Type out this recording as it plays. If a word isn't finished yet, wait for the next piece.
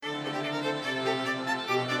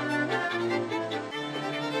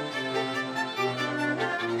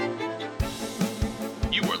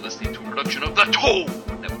production of the Toll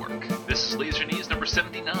Network. This is Laser Knees number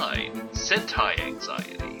 79, Sentai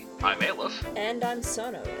Anxiety. I'm Aleph. And I'm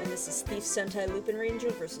Sono, and this is Thief Sentai Lupin Ranger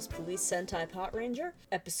versus Police Sentai Pot Ranger.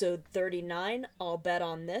 Episode 39, I'll Bet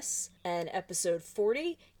on This, and episode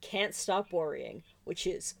 40, Can't Stop Worrying, which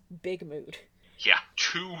is Big Mood. Yeah,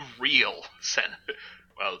 too real.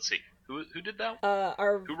 Well, let's see. Who did that?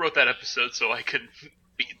 Who wrote that episode so I could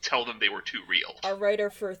tell them they were too real? Our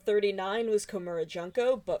writer for 39 was Komura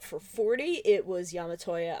Junko, but for 40, it was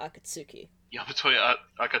Yamatoya Akatsuki. Yamatoya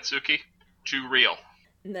Akatsuki? Too real.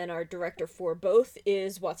 And then our director for both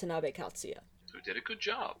is Watanabe Katsuya. Who did a good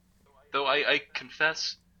job. Though I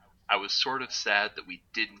confess, I was sort of sad that we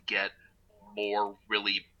didn't get more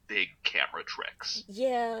really big camera tricks.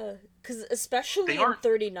 Yeah, because especially in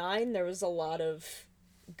 39, there was a lot of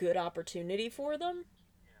good opportunity for them.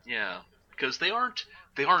 Yeah, because they aren't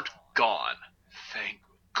gone, thank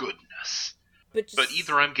goodness. But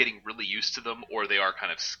either I'm getting really used to them, or they are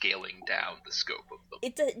kind of scaling down the scope of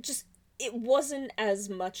them. It wasn't as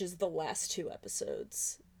much as the last two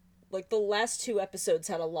episodes. Like, the last two episodes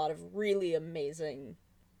had a lot of really amazing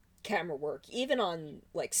camera work, even on,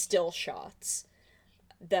 like, still shots,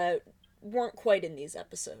 that weren't quite in these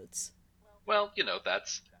episodes. Well,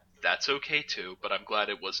 that's okay too, but I'm glad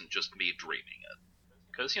it wasn't just me dreaming it.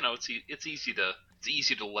 Because, it's easy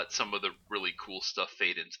to let some of the really cool stuff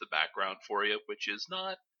fade into the background for you, which is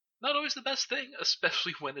not always the best thing,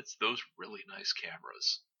 especially when it's those really nice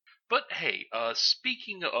cameras. But hey,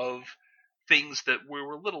 speaking of things that we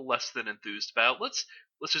were a little less than enthused about, let's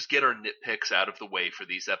just get our nitpicks out of the way for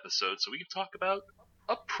these episodes so we can talk about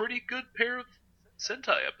a pretty good pair of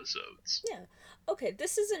Sentai episodes. Yeah. Okay,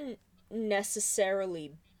 this isn't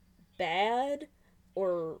necessarily bad,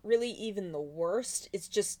 or really even the worst. It's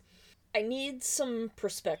just, I need some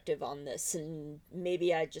perspective on this, and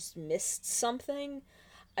maybe I just missed something.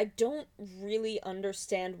 I don't really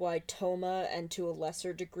understand why Toma, and to a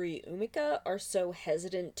lesser degree Umika, are so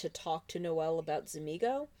hesitant to talk to Noelle about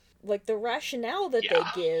Zamigo. Like, the rationale that they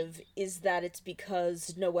give is that it's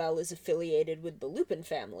because Noelle is affiliated with the Lupin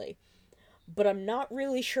family. But I'm not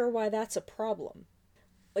really sure why that's a problem.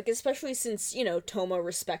 Like, especially since, Toma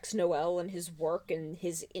respects Noelle and his work and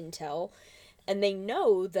his intel, and they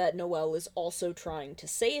know that Noelle is also trying to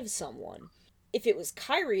save someone. If it was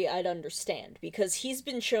Kairi, I'd understand, because he's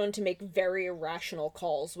been shown to make very irrational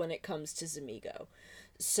calls when it comes to Zamigo.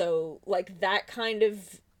 So, like, that kind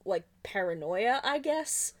of, like, paranoia, I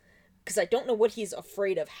guess? Because I don't know what he's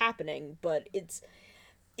afraid of happening, but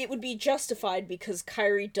it would be justified because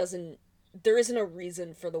Kairi doesn't... There isn't a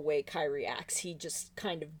reason for the way Kairi acts. He just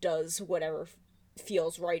kind of does whatever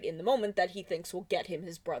feels right in the moment that he thinks will get him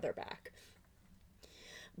his brother back.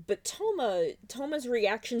 But Toma's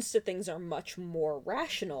reactions to things are much more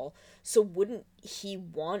rational, so wouldn't he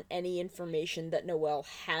want any information that Noelle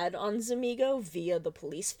had on Zamigo via the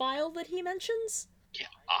police file that he mentions?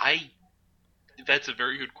 Yeah, that's a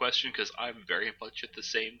very good question, because I'm very much at the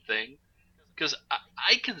same thing. Because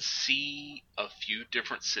I can see a few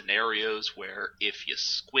different scenarios where if you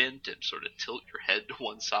squint and sort of tilt your head to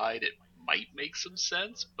one side, it might make some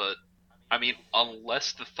sense, but, I mean,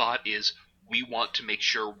 unless the thought is, we want to make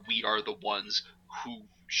sure we are the ones who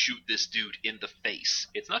shoot this dude in the face.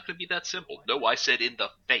 It's not going to be that simple. No, I said in the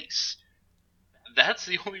face. That's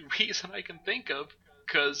the only reason I can think of,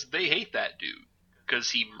 because they hate that dude.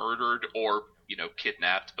 Because he murdered or,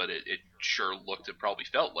 kidnapped, but it sure looked and probably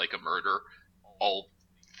felt like a murder, all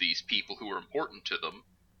these people who were important to them.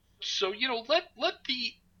 So, let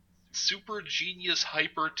the super genius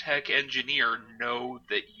hyper-tech engineer know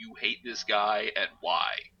that you hate this guy and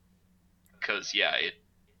why. Because, yeah,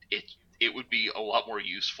 it would be a lot more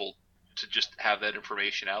useful to just have that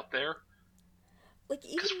information out there. Like,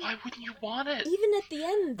 because why wouldn't you want it? Even at the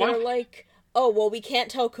end, they're like, oh, well, we can't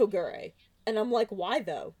tell Kogure. And I'm like, why,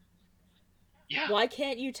 though? Yeah. Why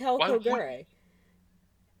can't you tell Kogure?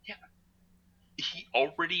 Yeah. He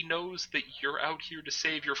already knows that you're out here to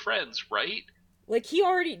save your friends, right? Like,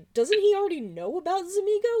 doesn't he already know about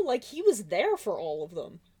Zamigo? Like, he was there for all of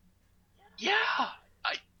them. Yeah.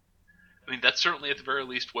 I mean, that's certainly at the very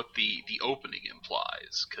least what the opening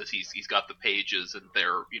implies, because he's got the pages and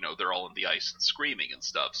they're all in the ice and screaming and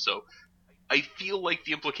stuff. So I feel like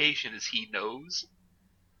the implication is he knows.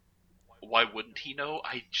 Why wouldn't he know?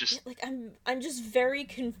 I'm just very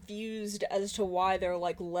confused as to why they're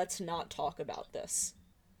like, let's not talk about this.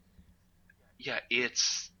 Yeah,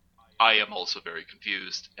 I am also very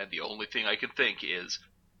confused, and the only thing I can think is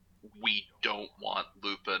we don't want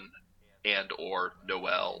Lupin and or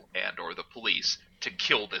Noel and or the police to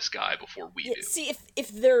kill this guy before we Yeah, do. see,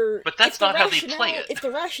 if But that's not how they play it. If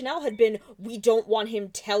the rationale had been we don't want him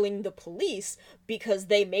telling the police because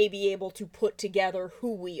they may be able to put together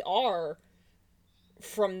who we are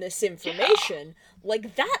from this information,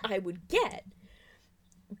 like that I would get.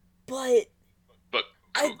 But But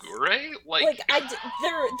Kogure?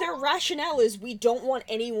 their rationale is we don't want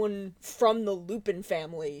anyone from the Lupin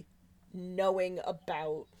family knowing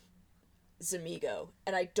about Zamigo,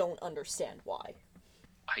 and I don't understand why.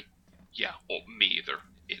 Me either.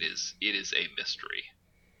 It is a mystery.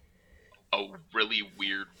 A really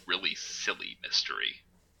weird, really silly mystery.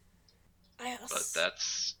 But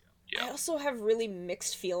that's I also have really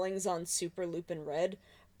mixed feelings on Super Lupin Red,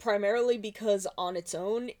 primarily because on its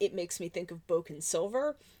own it makes me think of Boken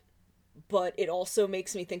Silver, but it also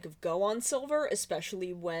makes me think of Gohan Silver,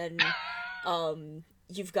 especially when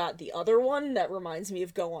you've got the other one that reminds me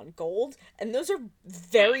of Gohan Gold, and those are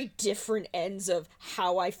very different ends of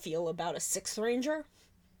how I feel about a Sixth Ranger.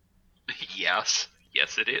 Yes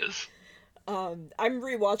it is. I'm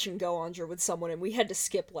rewatching Gohanger with someone, and we had to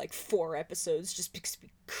skip like 4 episodes just because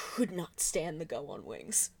we could not stand the Gohan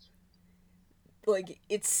wings. Like,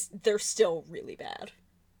 they're still really bad.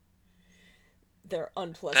 They're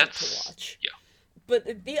unpleasant to watch. Yeah.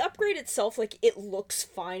 But the upgrade itself, like, it looks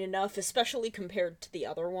fine enough, especially compared to the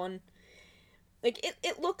other one. Like,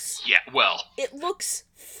 it looks... Yeah, well... It looks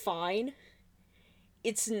fine.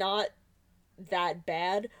 It's not that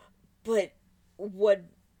bad, but what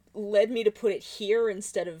led me to put it here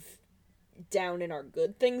instead of down in our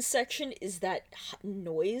good things section is that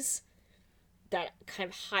noise. That kind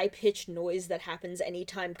of high-pitched noise that happens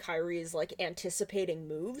anytime Kairi is, like, anticipating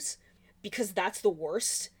moves. Because that's the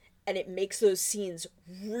worst, and it makes those scenes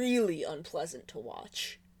really unpleasant to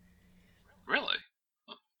watch. Really?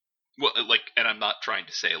 Well, like, and I'm not trying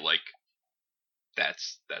to say, like,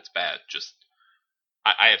 that's bad, just...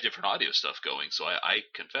 I have different audio stuff going, so I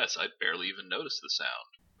confess, I barely even notice the sound.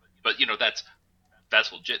 But,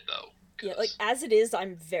 that's legit, though. Yeah, like, as it is,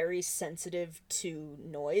 I'm very sensitive to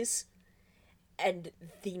noise. And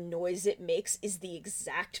the noise it makes is the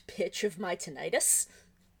exact pitch of my tinnitus.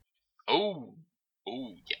 Yeah,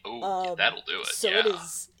 that'll do it. So yeah.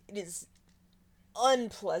 it is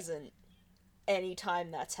unpleasant anytime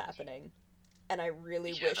that's happening. And I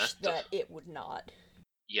really wish that it would not.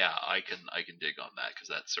 Yeah, I can dig on that, because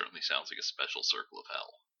that certainly sounds like a special circle of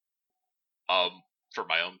hell. For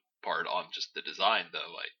my own part, on just the design,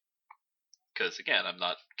 though, because again, I'm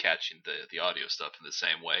not catching the audio stuff in the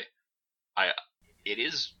same way. It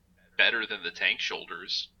is better than the tank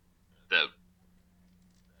shoulders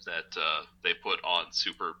that they put on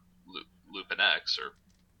Super Lupin X, or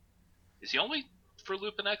is he only for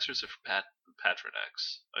Lupin X, or is it for Patron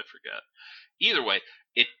X? I forget. Either way,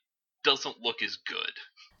 it doesn't look as good.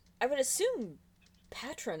 I would assume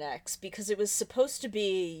Patron X, because it was supposed to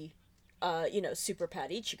be, Super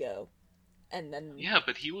Pat Ichigo, and then... Yeah,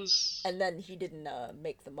 but he was... And then he didn't,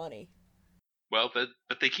 make the money. Well, but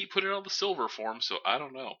they keep putting it on the silver form, so I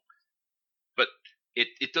don't know. But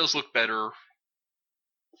it does look better.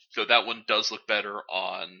 So that one does look better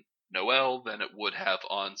on Noel than it would have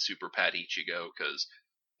on Super Pat Ichigo, because,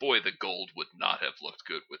 boy, the gold would not have looked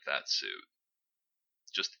good with that suit.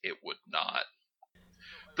 Just, it would not.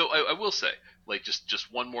 Though I will say, like,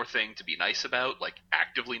 just one more thing to be nice about, like,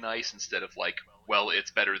 actively nice instead of, like, well,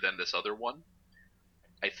 it's better than this other one.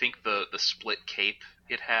 I think the split cape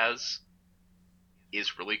it has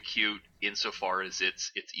is really cute insofar as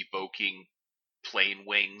it's evoking plain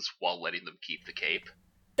wings while letting them keep the cape.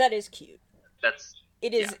 That is cute.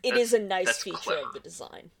 It is a nice feature clever. of the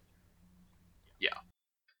design. Yeah.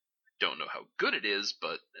 Don't know how good it is,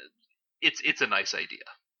 but it's a nice idea.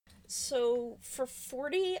 So, for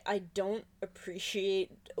 40, I don't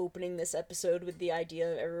appreciate opening this episode with the idea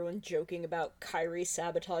of everyone joking about Kairi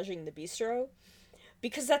sabotaging the bistro,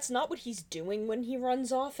 because that's not what he's doing when he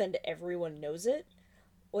runs off, and everyone knows it.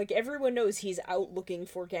 Like, everyone knows he's out looking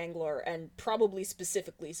for Gangler, and probably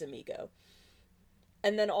specifically Zamigo.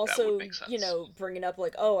 And then also, bringing up,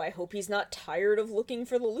 like, oh, I hope he's not tired of looking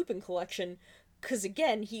for the Lupin collection, because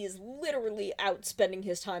again, he is literally out spending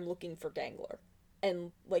his time looking for Gangler.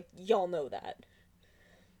 And, like, y'all know that.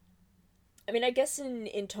 I mean, I guess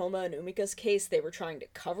in Toma and Umika's case, they were trying to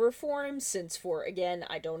cover for him, since for, again,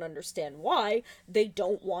 I don't understand why, they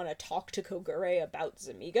don't want to talk to Kogure about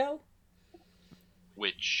Zamigo.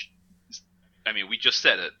 Which, I mean, we just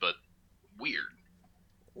said it, but weird.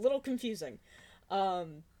 Little confusing.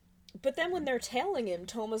 But then when they're tailing him,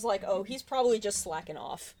 Toma's like, oh, he's probably just slacking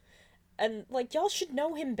off. And, like, y'all should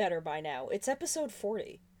know him better by now. It's episode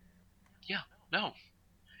 40. Yeah, no.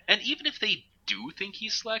 And even if they do think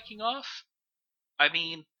he's slacking off, I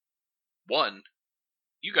mean, one,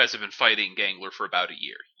 you guys have been fighting Gangler for about a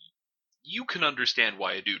year. You can understand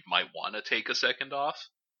why a dude might want to take a second off.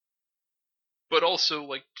 But also,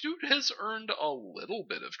 like, dude has earned a little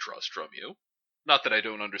bit of trust from you. Not that I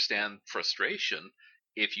don't understand frustration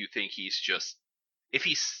if you think he's just if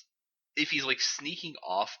he's like sneaking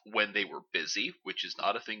off when they were busy, which is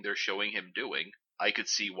not a thing they're showing him doing. I could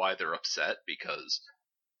see why they're upset, because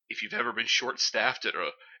if you've ever been short-staffed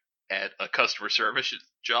at a customer service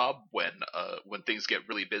job when things get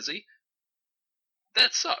really busy,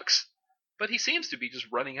 that sucks. But he seems to be just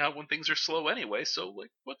running out when things are slow anyway, so like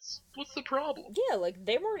what's the problem? Yeah, like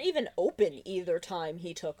they weren't even open either time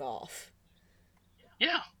he took off.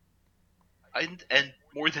 Yeah. And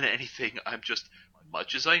more than anything, I'm just,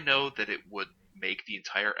 much as I know that it would make the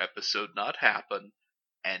entire episode not happen,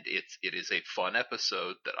 and it is a fun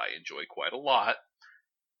episode that I enjoy quite a lot,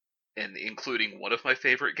 and including one of my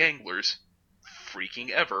favorite Ganglers, freaking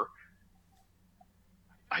ever.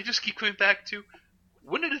 I just keep coming back to,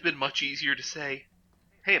 wouldn't it have been much easier to say,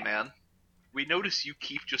 hey man, we notice you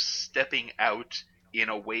keep just stepping out in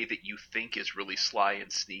a way that you think is really sly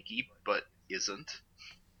and sneaky, but isn't,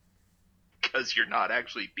 because you're not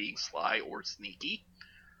actually being sly or sneaky.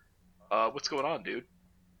 What's going on, dude?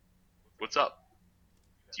 What's up?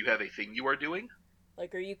 Do you have a thing you are doing?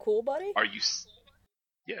 Like, are you cool, buddy? Are you?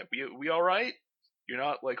 Yeah, we all right? You're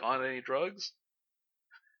not like on any drugs?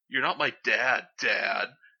 You're not my dad.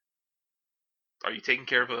 Are you taking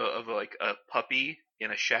care of like a puppy in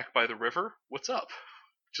a shack by the river? What's up?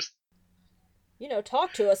 Just You know,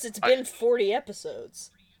 talk to us. It's I, been 40 episodes.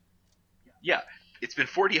 yeah, it's been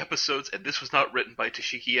 40 episodes, and this was not written by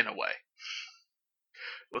Toshiki Inoue.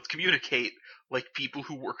 Let's communicate like people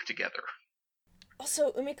who work together.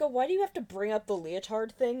 Also, Umiko, why do you have to bring up the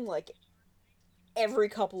leotard thing, like, every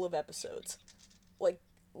couple of episodes? Like,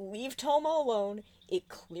 leave Toma alone. It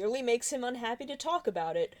clearly makes him unhappy to talk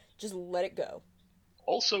about it. Just let it go.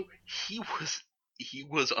 Also, he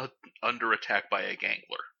was under attack by a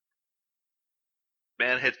gangler.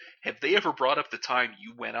 Man, have they ever brought up the time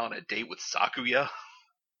you went on a date with Sakuya?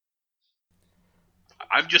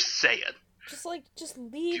 I'm just saying. Just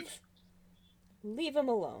leave him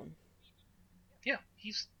alone. Yeah,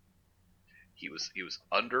 he was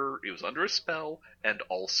under a spell, and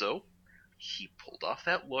also he pulled off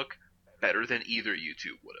that look better than either you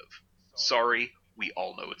two would have. Sorry, we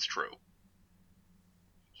all know it's true.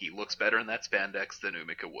 He looks better in that spandex than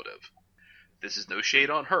Umika would have. This is no shade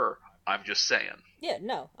on her. I'm just saying. Yeah,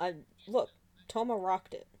 no, look, Toma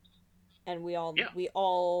rocked it. And Yeah, we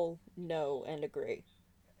all know and agree.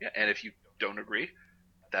 yeah. And if you don't agree,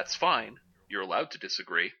 that's fine. You're allowed to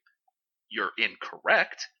disagree. You're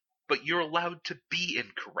incorrect, but you're allowed to be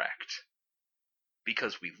incorrect,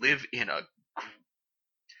 because we live in a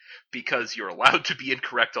because you're allowed to be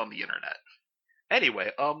incorrect on the internet.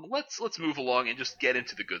 Anyway, let's move along and just get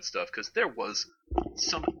into the good stuff, because there was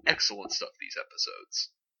some excellent stuff these episodes.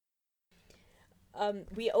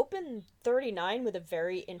 We open 39 with a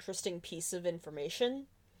very interesting piece of information.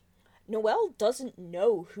 Noelle doesn't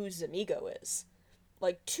know who Zamigo is.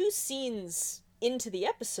 Like, 2 scenes into the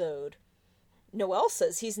episode, Noelle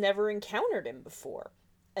says he's never encountered him before.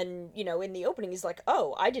 And, you know, in the opening, he's like,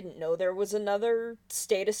 oh, I didn't know there was another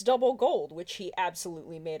status double gold, which he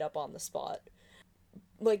absolutely made up on the spot.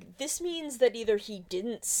 Like, this means that either he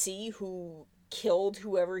didn't see who killed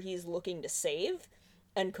whoever he's looking to save,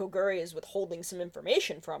 and Kogure is withholding some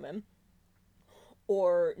information from him,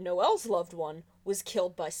 or Noelle's loved one was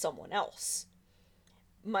killed by someone else.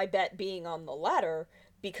 My bet being on the latter,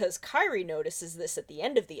 because Kairi notices this at the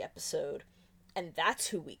end of the episode, and that's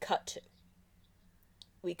who we cut to.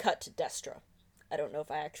 We cut to Destra. I don't know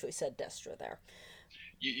if I actually said Destra there.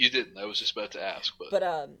 You didn't. I was just about to ask,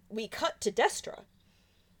 but We cut to Destra.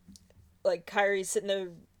 Like, Kairi's sitting there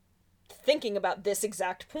thinking about this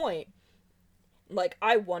exact point. Like,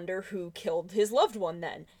 I wonder who killed his loved one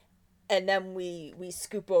then. And then we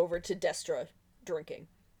scoop over to Destra drinking.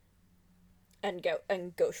 And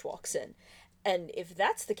Gauche walks in. And if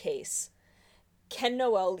that's the case, can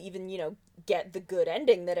Noelle even, you know, get the good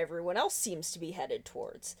ending that everyone else seems to be headed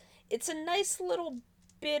towards? It's a nice little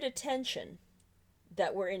bit of tension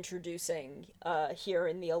that we're introducing here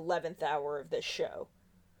in the 11th hour of this show.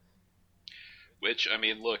 which, I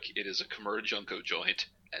mean, look, it is a Kimura Junko joint,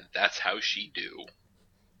 and that's how she do.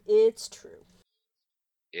 It's true.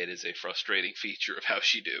 It is a frustrating feature of how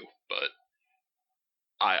she do, but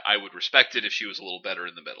I would respect it if she was a little better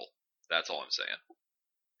in the middle. That's all I'm saying.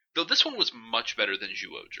 Though this one was much better than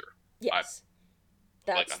Zyuohger. Yes.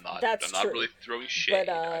 I'm not true. really throwing shade.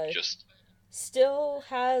 But, I'm just still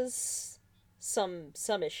has some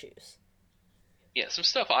issues. Yeah, some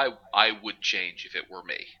stuff I would change if it were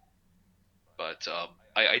me. But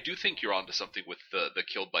I do think you're onto something with the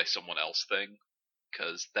killed by someone else thing,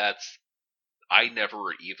 because that's I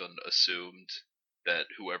never even assumed that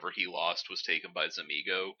whoever he lost was taken by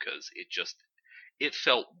Zamigo, because it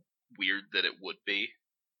felt weird that it would be,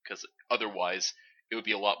 because otherwise it would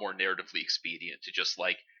be a lot more narratively expedient to just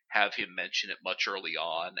like have him mention it much early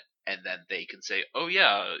on, and then they can say, "Oh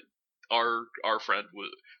yeah, our friend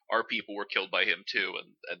was our people were killed by him too,"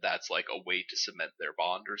 and that's like a way to cement their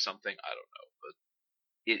bond or something. I don't know, but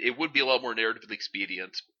it would be a lot more narratively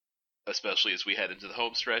expedient, especially as we head into the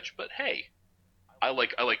home stretch. But hey, I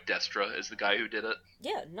like Destra as the guy who did it,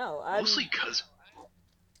 Yeah, no, mostly because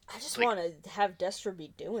I just like want to have Destra be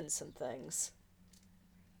doing some things.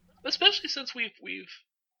 especially since we've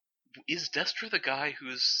is Destra the guy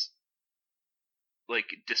who's like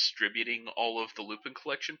distributing all of the Lupin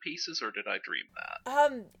collection pieces, or did I dream that?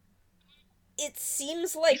 Um, it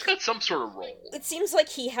seems He's like got some sort of role.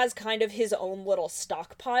 he has kind of his own little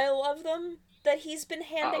stockpile of them that he's been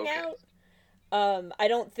Ah, handing okay. out. I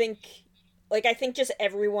don't think, I think just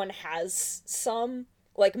everyone has some.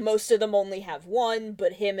 Like, most of them only have one,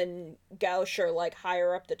 but him and Gauch are, like,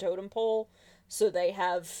 higher up the totem pole, so they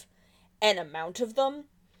have an amount of them.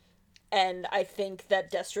 And I think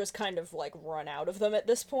that Destra's kind of, like, run out of them at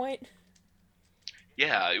this point.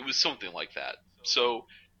 Yeah, it was something like that. So,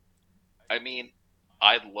 I mean,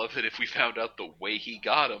 I'd love it if we found out the way he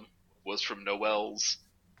got him was from Noel's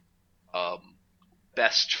um,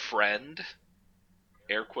 best friend,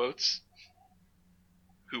 air quotes,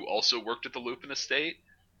 who also worked at the Lupin estate.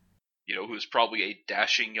 Who's probably a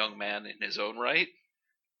dashing young man in his own right.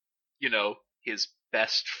 His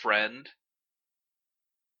best friend,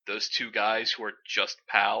 those two guys who are just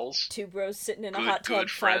pals, Two bros sitting in a hot good tub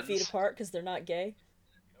 5 feet friends. apart because they're not gay.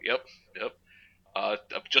 Yep, yep.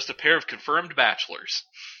 Just a pair of confirmed bachelors,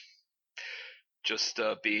 just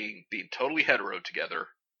being totally hetero together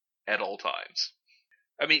at all times.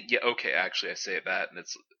 I mean, yeah, okay. Actually, I say that,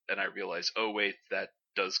 and I realize, oh wait, that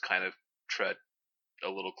does kind of tread a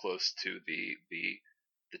little close to the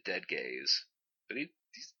dead gays. But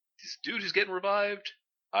this dude who's getting revived,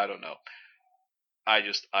 I don't know.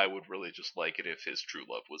 I would really just like it if his true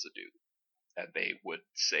love was a dude, and they would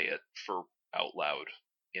say it for out loud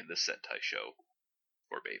in the Sentai show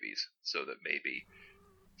for babies, so that maybe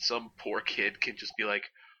some poor kid can just be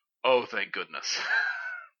like, "Oh, thank goodness,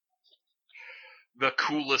 the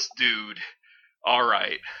coolest dude." All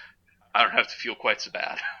right, I don't have to feel quite so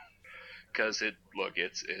bad because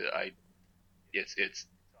it's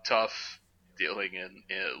tough dealing in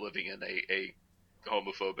living in a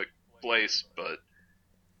homophobic place, but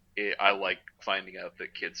I like finding out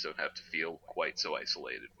that kids don't have to feel quite so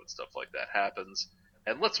isolated when stuff like that happens.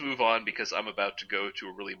 And let's move on because I'm about to go to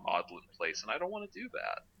a really maudlin place, and I don't want to do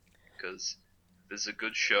that because this is a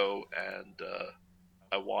good show, and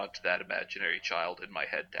I want that imaginary child in my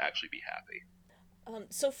head to actually be happy.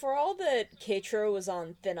 So for all that Katro was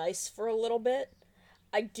on thin ice for a little bit,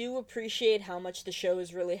 I do appreciate how much the show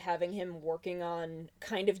is really having him working on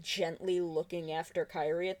kind of gently looking after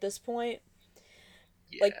Kyrie at this point.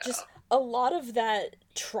 Like, Yeah, just a lot of that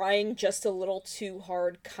trying just a little too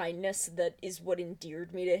hard kindness that is what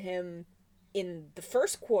endeared me to him in the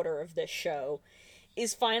first quarter of this show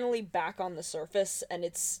is finally back on the surface, and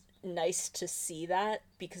it's nice to see that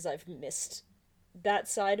because I've missed that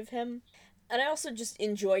side of him. And I also just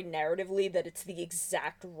enjoyed narratively that it's the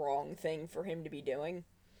exact wrong thing for him to be doing.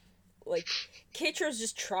 Like, Keitro's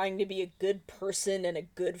just trying to be a good person and a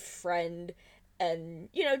good friend and,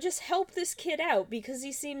 just help this kid out because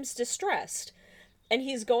he seems distressed. And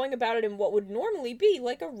he's going about it in what would normally be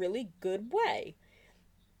like a really good way.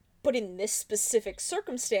 But in this specific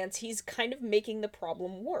circumstance, he's kind of making the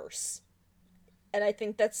problem worse. And I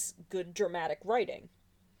think that's good dramatic writing.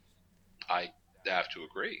 I have to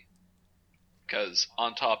agree. Because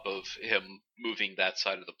on top of him moving that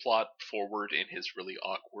side of the plot forward in his really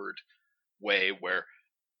awkward way, where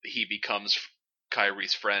he becomes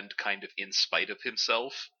Kyrie's friend kind of in spite of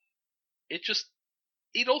himself, it just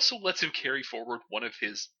it also lets him carry forward one of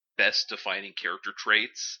his best defining character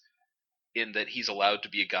traits in that he's allowed to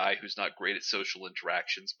be a guy who's not great at social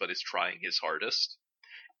interactions but is trying his hardest.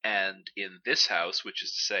 And in this house, which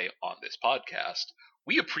is to say on this podcast,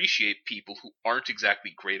 we appreciate people who aren't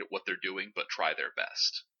exactly great at what they're doing but try their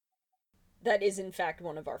best. That is, in fact,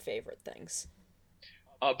 one of our favorite things.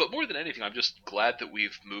 But more than anything, I'm just glad that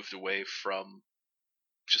we've moved away from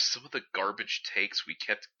just some of the garbage takes we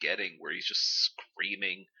kept getting, where he's just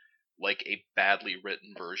screaming like a badly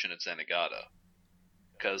written version of Zenigata.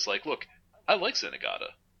 Because, like, look, I like Zenigata.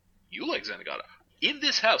 You like Zenigata. In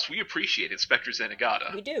this house, we appreciate Inspector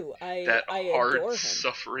Zenigata. We do. That I adore him.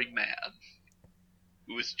 hard-suffering man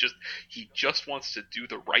who is he just wants to do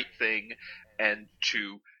the right thing and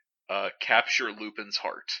to capture Lupin's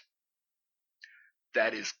heart.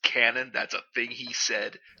 That is canon. That's a thing he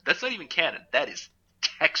said. That's not even canon. That is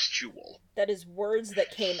textual. That is words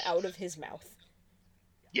that came out of his mouth.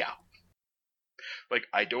 Yeah. Like,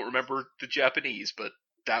 I don't remember the Japanese, but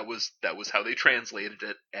that was how they translated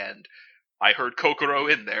it, and I heard Kokoro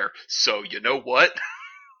in there, so you know what?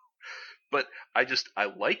 But I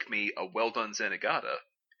like me a well-done Zenigata,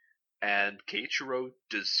 and Keiichiro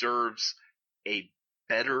deserves a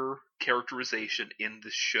better characterization in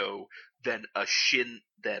this show than a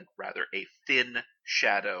thin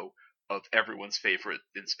shadow of everyone's favorite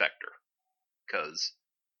inspector. Because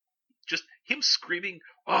just him screaming,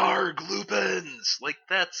 "Arg, Lupins!" Like,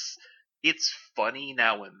 it's funny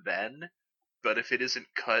now and then, but if it isn't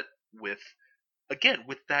cut with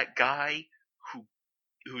that guy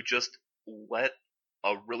who just let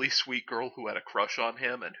a really sweet girl who had a crush on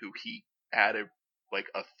him and who he had a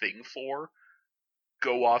thing for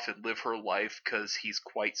go off and live her life because he's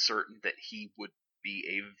quite certain that he would be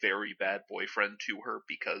a very bad boyfriend to her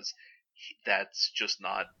because that's just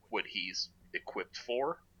not what he's equipped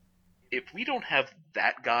for. If we don't have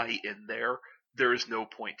that guy in there, there is no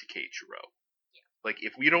point to Keiichiro. Like,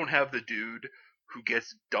 if we don't have the dude who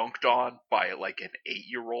gets dunked on by an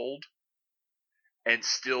 8-year-old and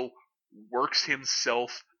still works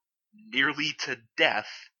himself nearly to death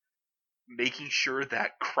making sure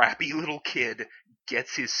that crappy little kid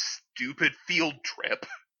gets his stupid field trip,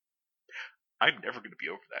 I'm never going to be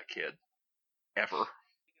over that kid. Ever.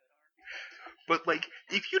 But,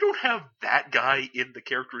 if you don't have that guy in the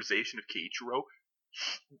characterization of Keiichiro,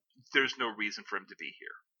 there's no reason for him to be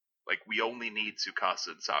here. We only need Tsukasa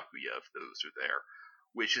and Sakuya if those are there.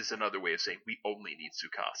 Which is another way of saying we only need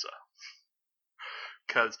Tsukasa.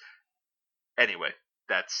 Because, anyway,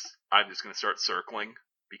 I'm just going to start circling,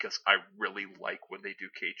 because I really like when they do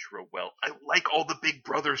Keiichiro well. I like all the Big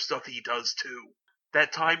Brother stuff he does, too.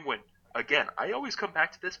 That time when, again, I always come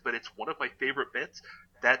back to this, but it's one of my favorite bits,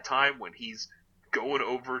 that time when he's going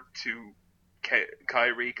over to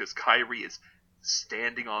Kairi, because Kairi is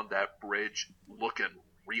standing on that bridge looking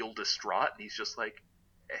real distraught, and he's just like,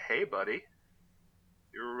 "Hey, buddy,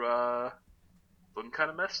 you're, looking kind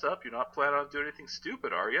of messed up. You're not planning on doing anything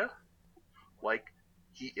stupid, are you?"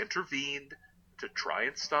 He intervened to try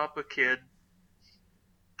and stop a kid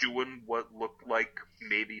doing what looked like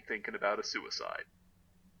maybe thinking about a suicide.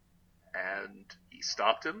 And he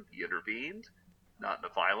stopped him, he intervened, not in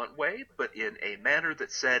a violent way, but in a manner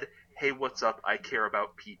that said, "Hey, what's up? I care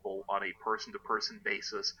about people on a person-to-person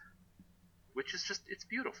basis," which is just, it's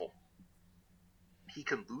beautiful. He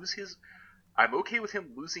can lose his... I'm okay with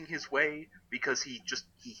him losing his way because he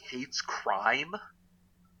hates crime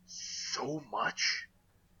so much.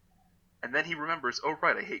 And then he remembers, oh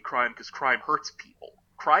right, I hate crime because crime hurts people.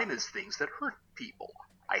 Crime is things that hurt people.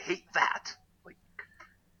 I hate that.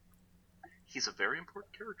 He's a very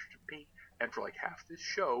important character to me, and for half this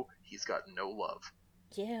show, he's got no love.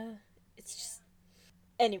 Yeah, it's just...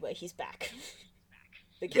 Anyway, he's back.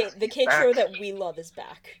 The Keiichiro Keiichiro that we love is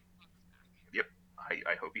back. Yep,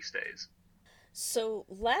 I hope he stays. So,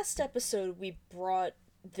 last episode we brought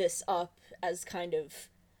this up as kind of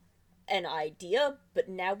an idea, but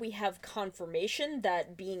now we have confirmation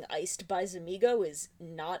that being iced by Zamigo is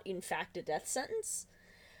not in fact a death sentence.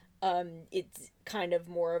 It's kind of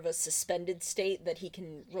more of a suspended state that he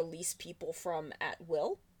can release people from at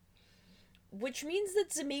will. Which means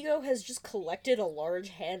that Zamigo has just collected a large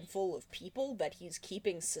handful of people that he's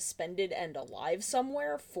keeping suspended and alive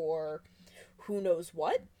somewhere for who knows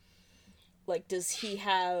what. Does he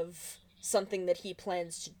have something that he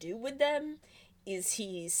plans to do with them? Is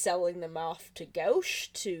he selling them off to Gauche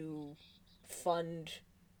to fund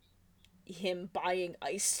him buying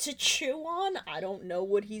ice to chew on? I don't know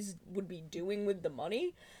what would be doing with the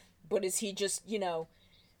money, but is he just,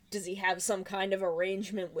 does he have some kind of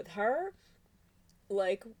arrangement with her?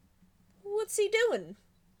 What's he doing?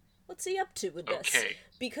 What's he up to with this? Okay.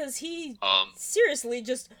 Because he seriously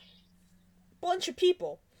just bunch of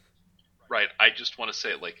people. Right, I just want to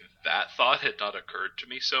say, that thought had not occurred to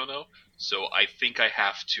me, Sono, so I think I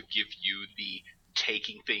have to give you the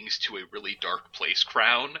taking things to a really dark place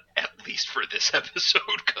crown, at least for this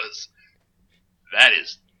episode, because that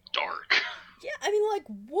is dark. Yeah, I mean,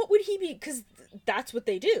 what would he be? Because that's what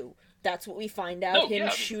they do. That's what we find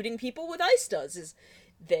out shooting people with ice does, is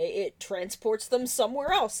it transports them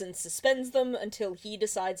somewhere else and suspends them until he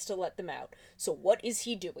decides to let them out. So what is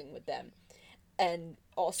he doing with them? And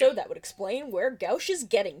Also, Yeah, that would explain where Gauche is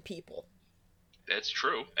getting people. that's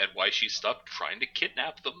true, and why she stopped trying to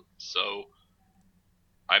kidnap them. So,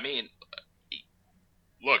 I mean,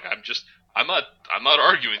 look, I'm not, I'm not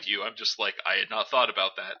arguing with you. I'm just like, I had not thought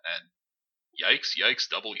about that, and yikes, yikes,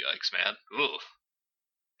 double yikes, man. Ugh.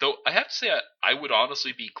 Though I have to say, I would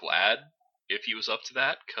honestly be glad if he was up to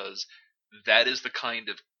that, because that is the kind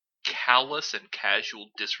of callous and casual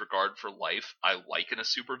disregard for life I like in a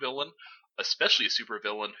supervillain, especially a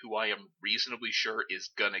supervillain who I am reasonably sure is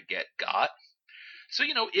gonna get got. So,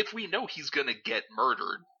 if we know he's gonna get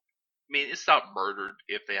murdered, I mean, it's not murdered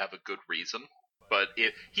if they have a good reason, but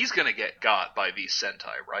if he's gonna get got by these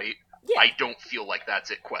Sentai, right? Yeah, I don't feel like that's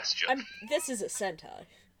a question. this is a Sentai.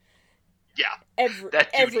 Yeah,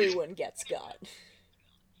 that dude is. Everyone gets got.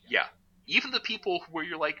 Yeah, even the people where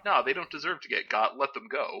you're like, nah, they don't deserve to get got, let them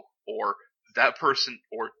go, or that person,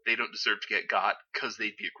 or they don't deserve to get got because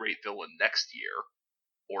they'd be a great villain next year,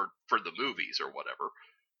 or for the movies or whatever.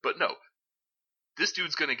 But no, this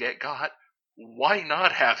dude's gonna get got. Why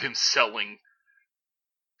not have him selling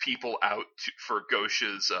people out for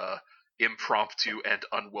Gosha's impromptu and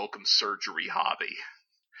unwelcome surgery hobby?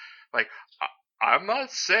 Like, I'm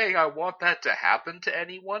not saying I want that to happen to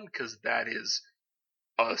anyone, because that is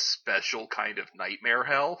a special kind of nightmare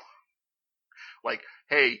hell. Like,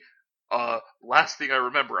 hey, last thing I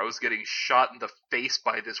remember, I was getting shot in the face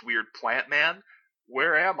by this weird plant man.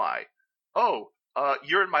 Where am I? Oh,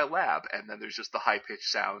 you're in my lab. And then there's just the high pitched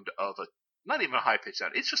sound of not even a high pitched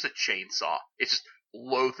sound, it's just a chainsaw. It's just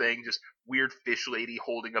low thing, just weird fish lady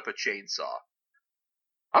holding up a chainsaw.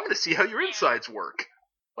 I'm gonna see how your insides work.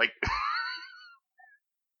 Like,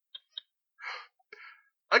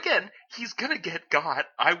 again, he's gonna get got.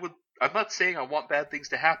 I'm not saying I want bad things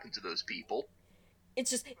to happen to those people, It's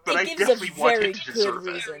just, but it I gives a definitely want him very to good deserve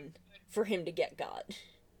it. reason for him to get got.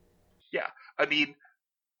 Yeah, I mean,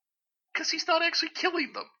 because he's not actually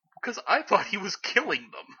killing them. Because I thought he was killing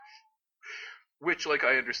them. Which, like,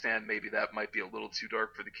 I understand maybe that might be a little too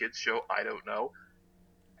dark for the kids' show. I don't know.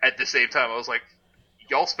 At the same time, I was like,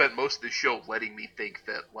 y'all spent most of the show letting me think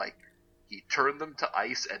that, like, he turned them to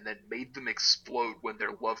ice and then made them explode when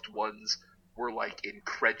their loved ones were, like,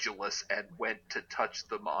 incredulous and went to touch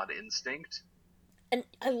them on instinct. And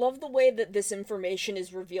I love the way that this information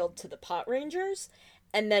is revealed to the Pot Rangers,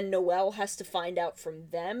 and then Noelle has to find out from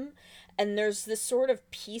them. And there's this sort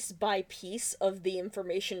of piece by piece of the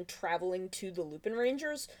information traveling to the Lupin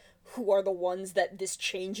Rangers, who are the ones that this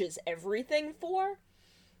changes everything for.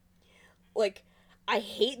 Like, I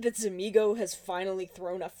hate that Zamigo has finally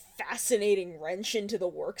thrown a fascinating wrench into the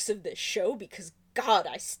works of this show because, God,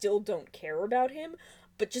 I still don't care about him.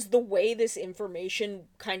 But just the way this information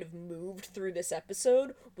kind of moved through this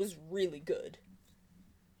episode was really good.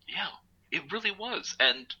 Yeah, it really was.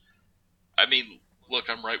 And, I mean, look,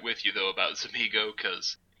 I'm right with you, though, about Zamigo,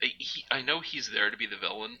 because I know he's there to be the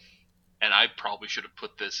villain, and I probably should have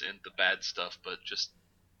put this in the bad stuff, but just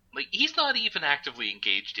like he's not even actively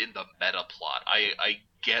engaged in the meta plot. I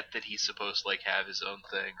get that he's supposed to like have his own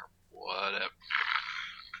thing or whatever.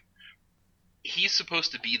 He's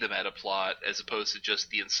supposed to be the meta plot as opposed to just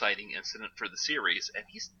the inciting incident for the series, and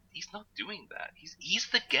he's not doing that. He's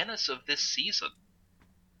the Genis of this season.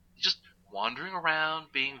 He's just wandering around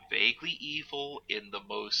being vaguely evil in the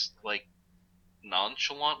most like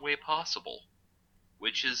nonchalant way possible,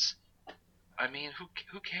 which is I mean,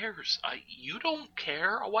 who cares? You don't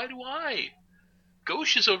care. Why do I?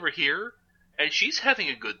 Gauche is over here, and she's having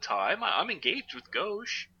a good time. I'm engaged with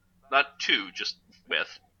Gauche, not two, just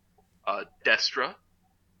with Destra.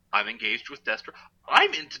 I'm engaged with Destra.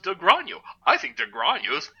 I'm into Degranio. I think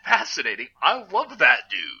Degranio is fascinating. I love that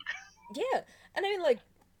dude. Yeah, and I mean, like,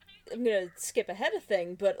 I'm gonna skip ahead a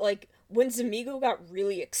thing, but, like, when Zamigo got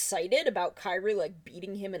really excited about Kyrie, like,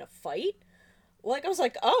 beating him in a fight, like, I was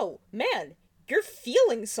like, oh, man, you're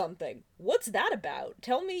feeling something. What's that about?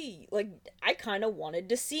 Tell me, like, I kind of wanted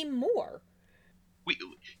to see more. We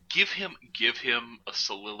give him a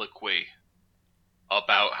soliloquy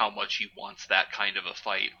about how much he wants that kind of a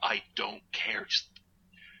fight. I don't care. Just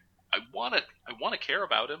I want to care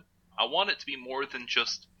about him. I want it to be more than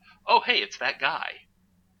just, oh hey, it's that guy.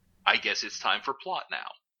 I guess it's time for plot now.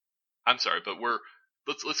 I'm sorry, but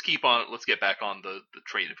let's keep on. Let's get back on the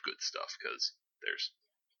train of good stuff because there's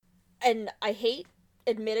And I hate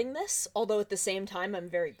admitting this, although at the same time I'm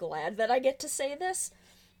very glad that I get to say this.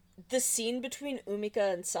 The scene between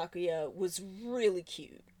Umika and Sakuya was really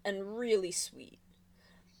cute and really sweet.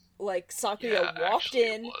 Like, yeah, Sakuya walked actually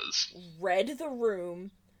it in, was. read the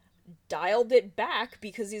room, dialed it back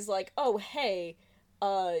because he's like, oh, hey,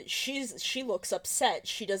 she looks upset.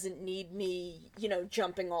 She doesn't need me,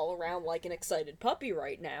 jumping all around like an excited puppy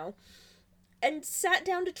right now. And sat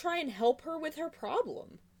down to try and help her with her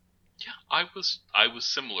problem. Yeah, I was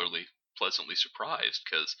similarly pleasantly surprised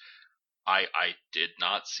because I did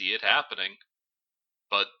not see it happening.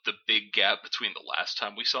 But the big gap between the last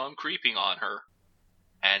time we saw him creeping on her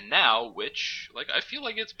and now, which like I feel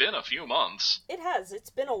like it's been a few months. It has. It's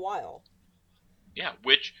been a while. Yeah,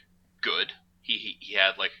 which good. He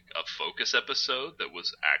had like a focus episode that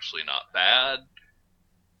was actually not bad.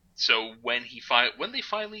 So when when they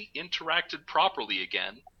finally interacted properly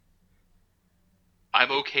again,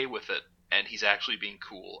 I'm okay with it, and he's actually being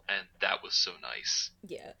cool, and that was so nice.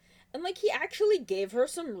 Yeah. And like he actually gave her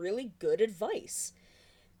some really good advice.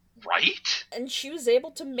 Right? And she was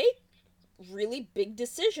able to make really big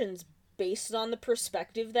decisions based on the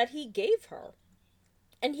perspective that he gave her.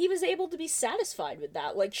 And he was able to be satisfied with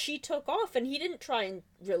that. Like, she took off and he didn't try and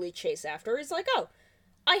really chase after her. He's like, oh,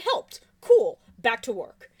 I helped. Cool. Back to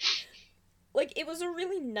work. Like, it was a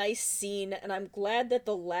really nice scene, and I'm glad that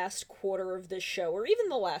the last quarter of this show, or even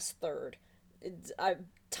the last third,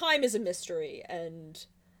 time is a mystery, and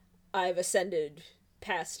I've ascended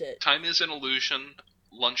past it. Time is an illusion.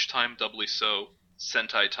 Lunchtime doubly so.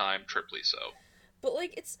 Sentai time triply so. But,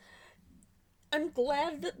 like, I'm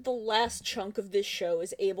glad that the last chunk of this show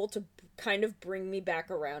is able to kind of bring me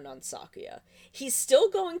back around on Sakuya. He's still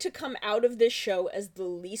going to come out of this show as the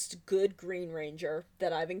least good Green Ranger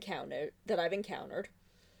that I've encountered.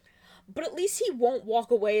 But at least he won't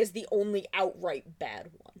walk away as the only outright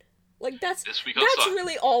bad one. Like that's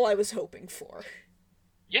really all I was hoping for.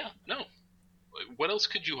 Yeah, no. What else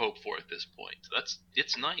could you hope for at this point?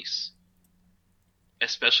 It's nice.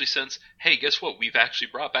 Especially since, hey, guess what? We've actually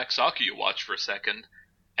brought back Sakuya Watch for a second,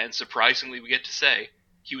 and surprisingly, we get to say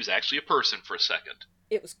he was actually a person for a second.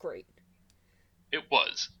 It was great. It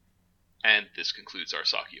was. And this concludes our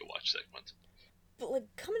Sakuya Watch segment. But like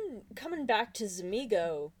coming back to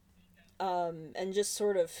Zamigo, and just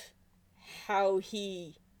sort of how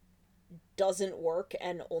he doesn't work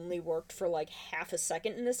and only worked for like half a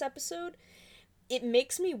second in this episode. It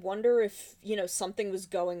makes me wonder if, something was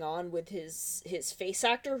going on with his face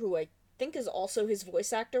actor, who I think is also his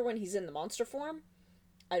voice actor when he's in the monster form.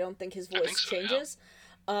 I don't think his voice changes.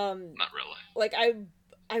 Yeah. Not really. Like,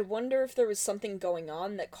 I wonder if there was something going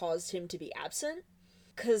on that caused him to be absent.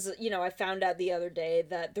 Because, I found out the other day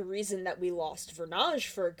that the reason that we lost Vernage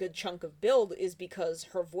for a good chunk of Build is because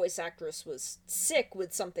her voice actress was sick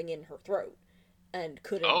with something in her throat. And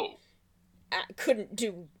couldn't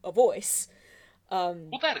do a voice.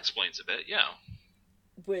 Well, that explains a bit, yeah.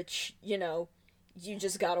 Which, you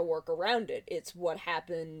just gotta work around it. It's what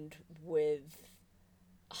happened with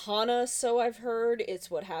Hana, so I've heard.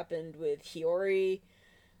 It's what happened with Hiyori.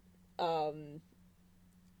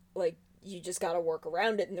 Like, you just gotta work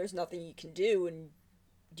around it, and there's nothing you can do, and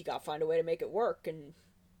you gotta find a way to make it work, and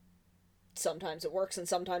sometimes it works and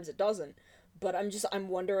sometimes it doesn't. But I'm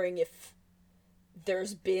wondering if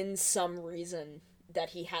there's been some reason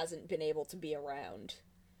that he hasn't been able to be around.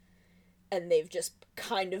 And they've just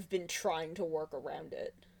kind of been trying to work around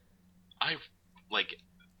it. I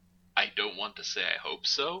don't want to say I hope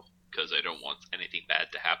so, because I don't want anything bad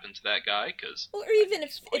to happen to that guy, because... Or even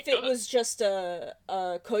if it was just a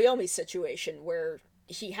Koyomi situation where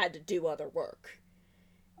he had to do other work.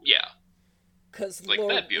 Yeah. Because okay.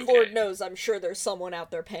 Lord knows I'm sure there's someone out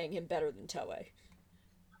there paying him better than Toei.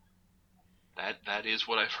 That is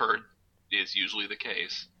what I've heard is usually the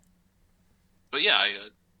case. But yeah,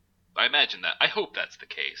 I imagine that. I hope that's the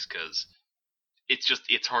case, because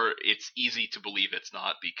it's hard, it's easy to believe it's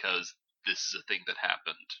not, because this is a thing that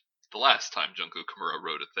happened the last time Junko Kimura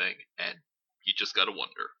wrote a thing, and you just gotta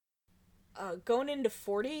wonder. Going into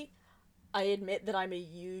 40, I admit that I'm a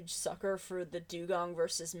huge sucker for the Dugong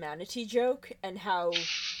versus Manatee joke, and how,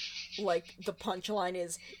 like, the punchline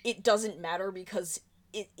is, it doesn't matter because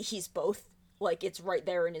he's both. Like, it's right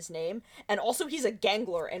there in his name. And also, he's a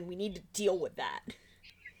gangler, and we need to deal with that.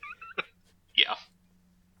 Yeah.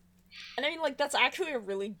 And I mean, like, that's actually a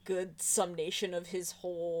really good summation of his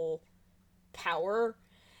whole power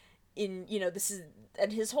in,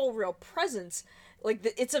 and his whole real presence. Like,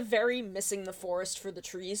 it's a very missing the forest for the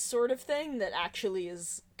trees sort of thing that actually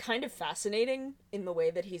is kind of fascinating in the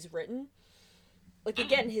way that he's written. Like,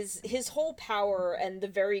 again, his whole power and the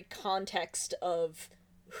very context of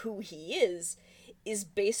who he is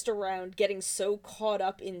based around getting so caught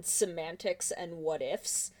up in semantics and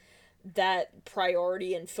what-ifs that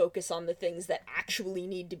priority and focus on the things that actually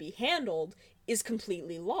need to be handled is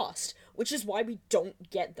completely lost, which is why we don't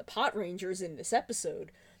get the Pot Rangers in this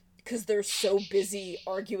episode. because they're so busy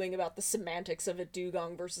arguing about the semantics of a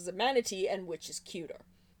dugong versus a manatee and which is cuter.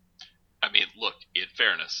 I mean, look, in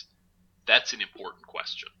fairness, that's an important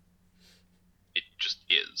question. It just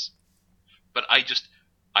is. But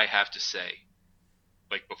I have to say,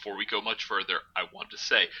 like, before we go much further, I want to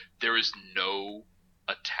say there is no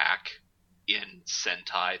attack in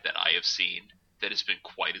Sentai that I have seen that has been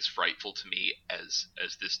quite as frightful to me as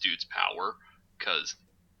this dude's power, because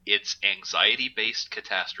it's anxiety based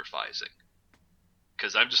catastrophizing.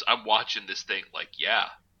 Because I'm watching this thing like, yeah,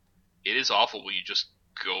 it is awful when you just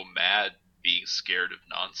go mad being scared of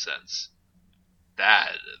nonsense.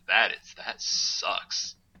 That that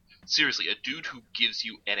sucks. Seriously, a dude who gives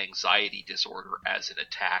you an anxiety disorder as an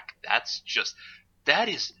attack, that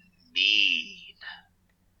is mean.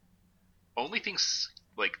 Only things,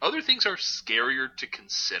 like, other things are scarier to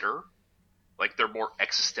consider. Like, they're more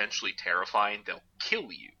existentially terrifying. They'll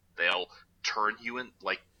kill you. They'll turn you in,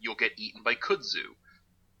 like, you'll get eaten by kudzu.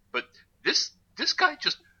 But this guy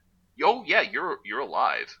just, oh yeah, you're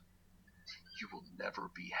alive. You will never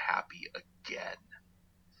be happy again.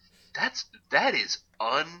 That is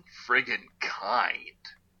unfriggin' kind.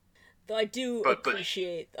 Though I do But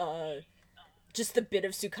appreciate just the bit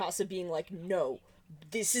of Tsukasa being like, no,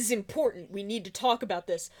 this is important. We need to talk about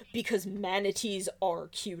this because manatees are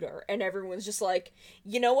cuter. And everyone's just like,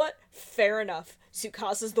 you know what? Fair enough.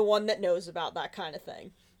 Tsukasa's the one that knows about that kind of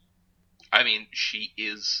thing. I mean, she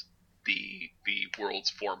is the world's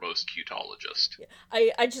foremost cutologist. Yeah.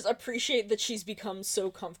 I just appreciate that she's become so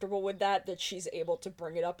comfortable with that she's able to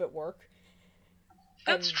bring it up at work.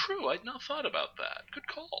 That's And true. I'd not thought about that. Good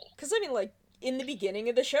call. because I mean, like in the beginning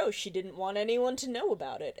of the show, she didn't want anyone to know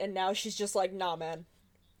about it, and now she's just like, nah, man,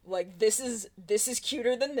 like this is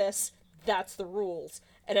cuter than this. That's the rules,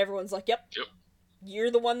 and everyone's like, yep, Yep.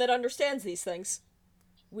 you're the one that understands these things.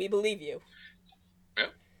 We believe you.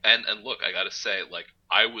 Yep. And look, I gotta say, like,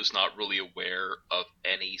 I was not really aware of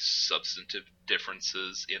any substantive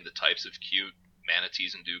differences in the types of cute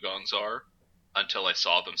manatees and dugongs are until I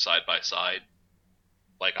saw them side by side.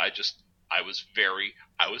 Like, I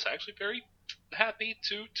was actually very happy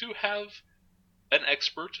to have an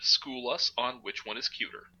expert school us on which one is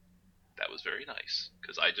cuter. That was very nice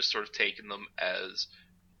because I just sort of taken them as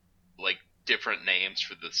like different names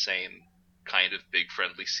for the same kind of big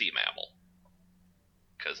friendly sea mammal.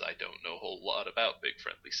 Because I don't know a whole lot about big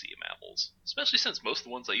friendly sea mammals, especially since most of the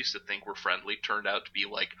ones I used to think were friendly turned out to be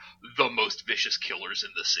like the most vicious killers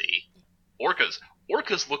in the sea.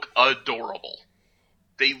 Orcas look adorable.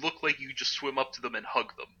 They look like you just swim up to them and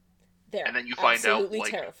hug them, They're and then you find out absolutely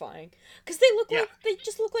like, terrifying because they look yeah, like they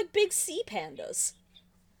just look like big sea pandas,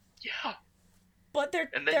 yeah, but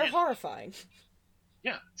they're and then they're horrifying.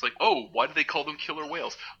 yeah, it's like, oh, why do they call them killer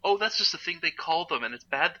whales? Oh, that's just the thing they call them, and it's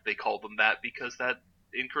bad that they call them that because that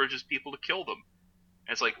encourages people to kill them.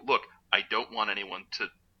 And it's like, look, I don't want anyone to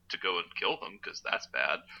go and kill them because that's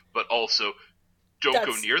bad, but also don't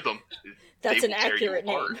go That's near them. They that's an will tear you accurate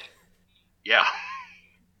apart. name. Yeah.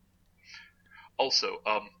 Also,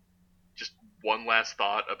 just one last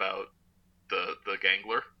thought about the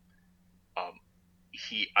Gangler. Um,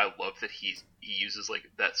 I love that he uses like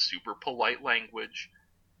that super polite language,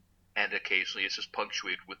 and occasionally it's just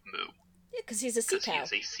punctuated with moo Yeah, because he's a sea because he cow.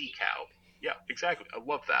 is a sea cow. Yeah, exactly. I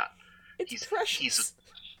love that. It's He's precious.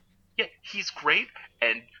 yeah, he's great,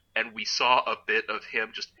 and we saw a bit of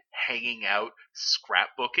him just hanging out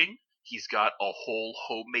scrapbooking. He's got a whole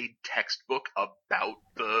homemade textbook about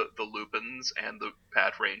the Lupins and the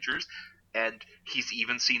Pat Rangers, and he's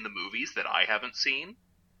even seen the movies that I haven't seen.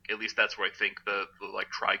 At least that's where I think the like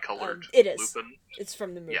tricolored It is. Lupin. It's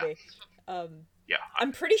from the Yeah, movie. Um, yeah,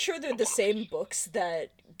 I'm pretty sure they're I the love same books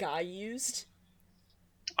that Guy used.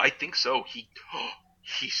 I think so. He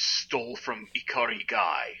stole from Ikari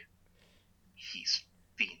Guy. He's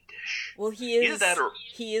fiendish. Well, Either that or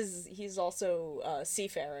he's also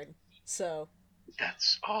seafaring. So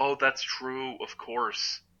that's true. Of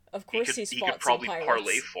course, of course he's he could fought some probably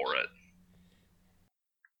parlay pirates. for it.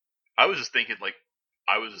 I was just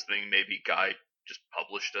thinking maybe Guy just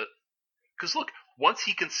published it. Because look, once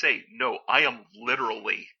he can say no, I am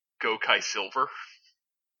literally Gokai Silver.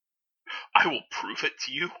 I will prove it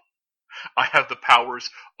to you. I have the powers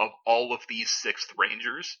of all of these Sixth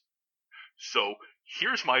Rangers. So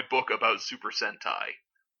here's my book about Super Sentai.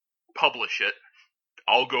 Publish it.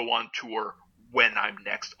 I'll go on tour when I'm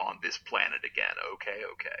next on this planet again.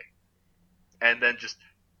 Okay. And then just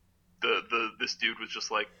this dude was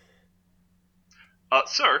just like,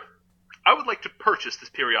 sir, I would like to purchase this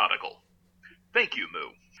periodical. Thank you,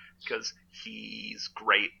 Moo, because he's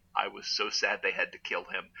great I was so sad they had to kill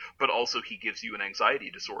him. But also, he gives you an anxiety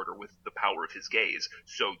disorder with the power of his gaze.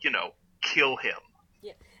 So, kill him.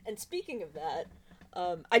 Yeah, and speaking of that,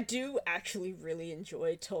 I do actually really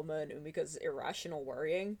enjoy Toma and Umika's irrational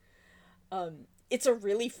worrying. It's a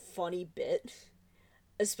really funny bit,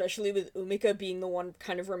 especially with Umika being the one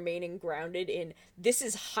kind of remaining grounded in this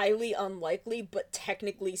is highly unlikely but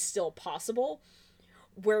technically still possible,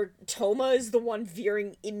 where Toma is the one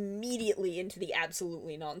veering immediately into the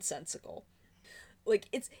absolutely nonsensical. Like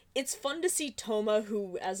it's fun to see Toma,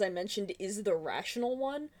 who, as I mentioned, is the rational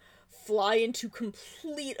one, fly into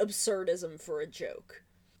complete absurdism for a joke.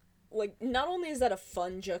 Like, not only is that a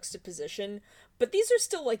fun juxtaposition, but these are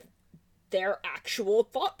still like their actual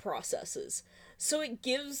thought processes. So it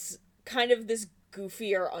gives kind of this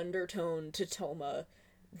goofier undertone to Toma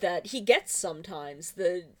that he gets sometimes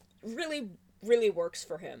that really, really works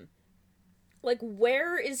for him. Like,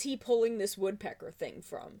 where is he pulling this woodpecker thing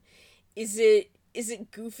from? Is it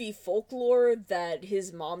goofy folklore that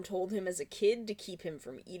his mom told him as a kid to keep him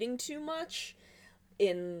from eating too much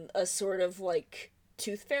in a sort of like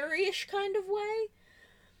tooth fairy-ish kind of way?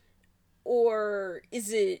 Or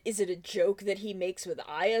is it a joke that he makes with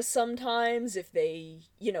Aya sometimes if they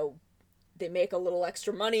make a little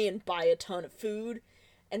extra money and buy a ton of food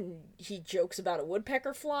and he jokes about a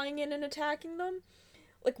woodpecker flying in and attacking them?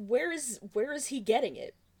 Like, where is he getting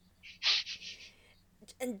it?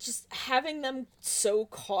 And just having them so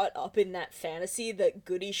caught up in that fantasy that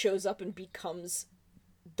Goody shows up and becomes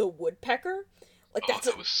the woodpecker, like Oh,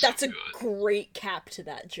 that was so that's a good. great cap to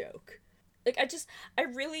that joke. Like, I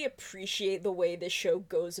really appreciate the way this show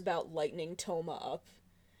goes about lightening Toma up,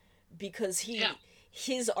 because Yeah.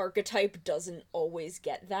 his archetype doesn't always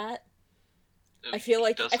get that. I feel He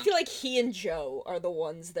like I doesn't. feel like he and Joe are the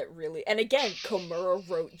ones that really, and again, Komura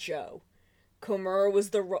wrote Joe. Komura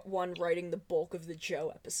was the one writing the bulk of the Joe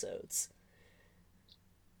episodes.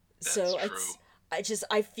 That's So true.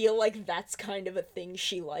 I feel like that's kind of a thing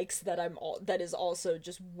she likes that is also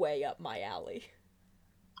just way up my alley.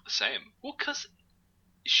 Same. Well, cause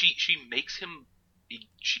she makes him.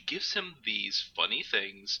 She gives him these funny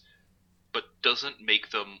things, but doesn't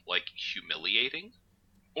make them like humiliating.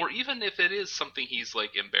 Or even if it is something he's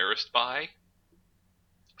like embarrassed by,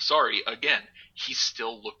 sorry, again, he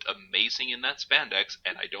still looked amazing in that spandex,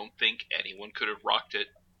 and I don't think anyone could have rocked it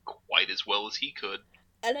quite as well as he could,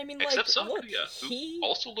 And I mean, except like, look, Sakuya, who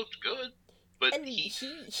also looked good. But he,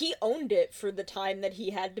 he owned it for the time that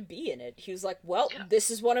he had to be in it. He was like, "Well, yeah, this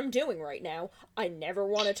is what I'm doing right now. I never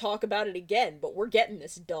want to talk about it again, but we're getting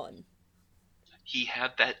this done." he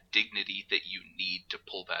had that dignity that you need to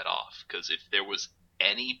pull that off. Because if there was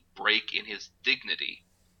any break in his dignity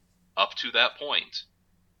up to that point,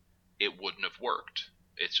 it wouldn't have worked.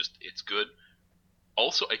 It's good.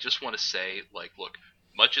 Also, I just want to say, like, look,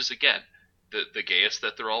 much as again, the gayest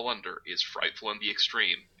that they're all under is frightful in the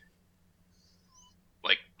extreme.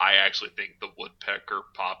 Like, I actually think the woodpecker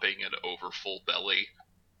popping an over full belly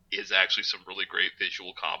is actually some really great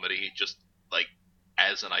visual comedy, just like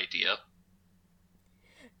as an idea.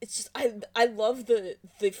 It's just I love the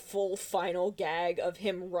full final gag of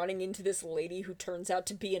him running into this lady who turns out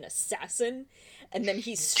to be an assassin, and then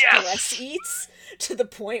he stress Yes, eats to the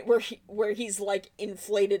point where he's like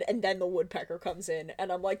inflated, and then the woodpecker comes in,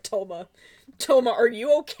 and I'm like, Toma, are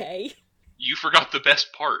you okay? you forgot the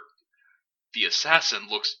best part. The assassin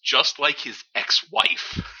looks just like his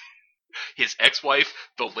ex-wife. His ex-wife,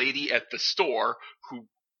 the lady at the store who,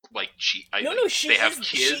 like, No, no, they have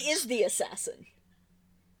she kids. is the assassin.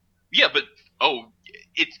 Yeah, but oh,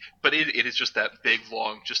 it is just that big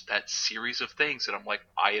long, just that series of things, and I'm like,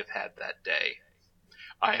 I have had that day.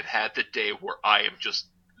 I have had the day where I am just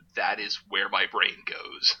that is where my brain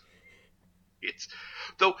goes. It's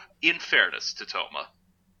though, in fairness to Toma,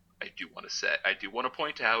 I do want to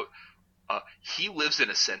point out, he lives in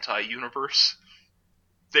a Sentai universe.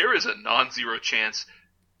 There is a non-zero chance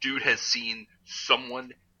dude has seen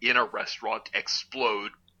someone in a restaurant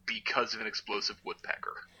explode because of an explosive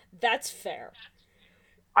woodpecker. That's fair.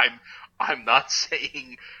 I'm I'm not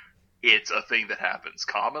saying it's a thing that happens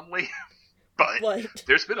commonly, but But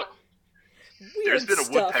there's been a there's weird been a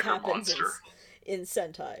stuff woodpecker happens monster. in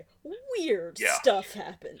Sentai. Weird Yeah, stuff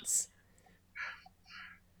happens.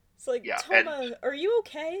 It's like, yeah, and Toma, are you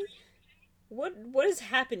okay? What has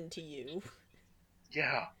happened to you?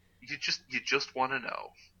 yeah, you just want to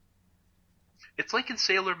know. It's like in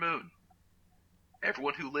Sailor Moon.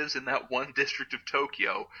 Everyone who lives in that one district of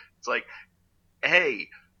Tokyo, it's like, hey,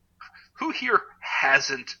 who here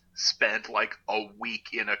hasn't spent like a week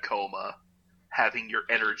in a coma having your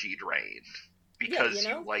energy drained Yeah, because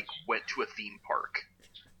you like went to a theme park?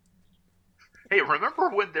 Hey, remember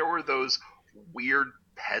when there were those weird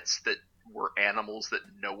pets that were animals that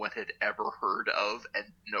no one had ever heard of and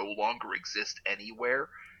no longer exist anywhere?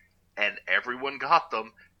 And everyone got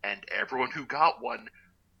them, and everyone who got one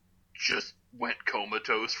just went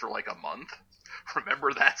comatose for like a month?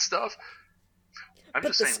 Remember that stuff? I'm But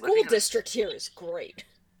just the saying, school district here is great.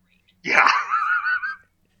 Yeah.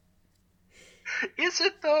 Is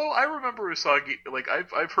it though? I remember Usagi. Like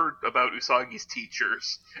I've heard about Usagi's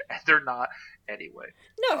teachers, and they're not. Anyway,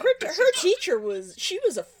 No, her teacher was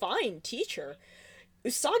a fine teacher.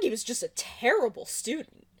 Usagi was just a terrible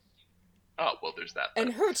student. Oh well, there's that.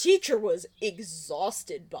 And her teacher was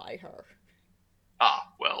exhausted by her.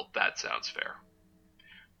 Ah, well, that sounds fair.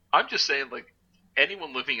 I'm just saying, like,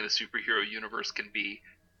 anyone living in a superhero universe can be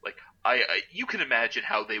like you can imagine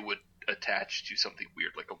how they would attach to something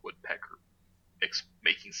weird like a woodpecker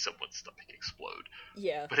making someone's stomach explode.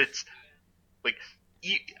 Yeah. But it's like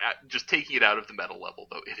just taking it out of the meta level,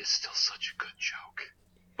 though, it is still such a good joke.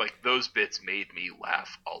 Like those bits made me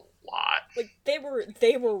laugh a lot. Like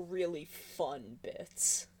they were really fun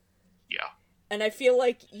bits. Yeah. And I feel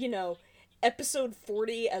like, episode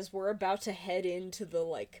 40, as we're about to head into the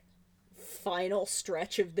like final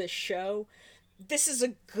stretch of this show, this is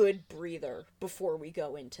a good breather before we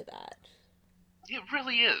go into that. It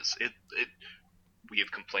really is. We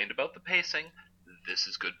have complained about the pacing. This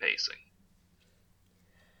is good pacing.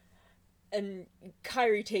 And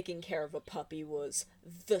Kairi taking care of a puppy was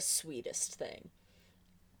the sweetest thing.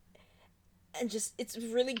 And just, it's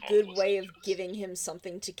a really good way of giving him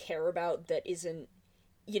something to care about that isn't,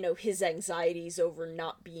 his anxieties over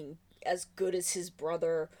not being as good as his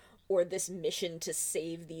brother, or this mission to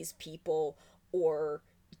save these people, or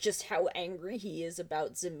just how angry he is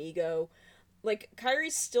about Zamigo. Like,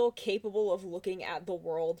 Kairi's still capable of looking at the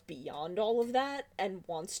world beyond all of that, and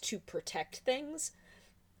wants to protect things.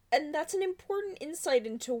 And that's an important insight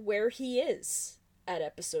into where he is at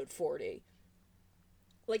episode 40.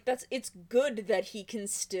 Like, it's good that he can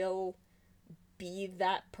still be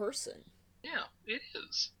that person. Yeah, it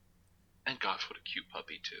is. And gosh, what a cute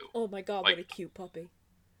puppy, too. Oh my god, what a cute puppy.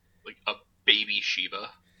 Like a baby Shiba.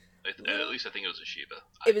 At least I think it was a Shiba.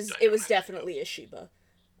 It was definitely a Shiba.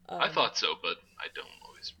 I thought so, but I don't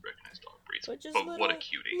always recognize dog breeds. But what a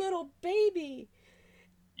cutie. Little baby.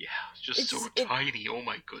 Yeah, it's so tiny, oh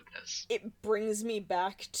my goodness. It brings me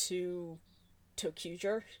back to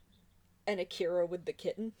ToQger and Akira with the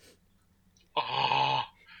kitten. Oh,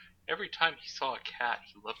 every time he saw a cat,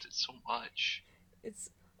 he loved it so much. It's...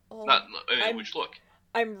 which, look,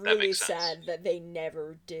 I'm really sad that they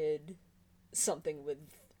never did something with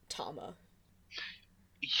Tama.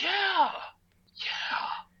 Yeah!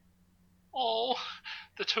 Oh,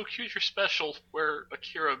 the ToQger special where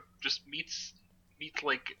Akira just meets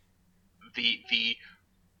like the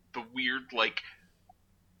weird like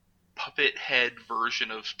puppet head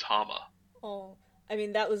version of Tama. Oh, I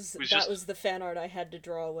mean that was the fan art I had to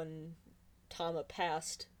draw when Tama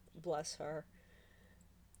passed. Bless her.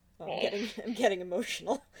 I'm getting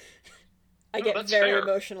emotional. I get very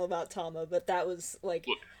emotional about Tama, but that was like,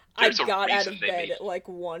 look, I got out of bed at like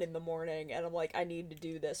 1 a.m, and I'm like, I need to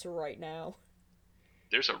do this right now.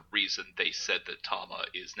 There's a reason they said that Tama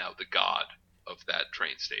is now the god of that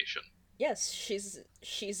train station. Yes,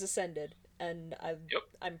 she's ascended, and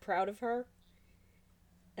I'm proud of her,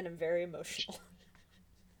 and I'm very emotional.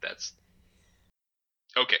 That's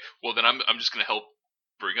okay. Well, then I'm just gonna help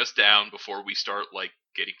bring us down before we start like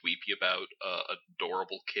getting weepy about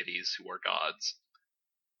adorable kitties who are gods.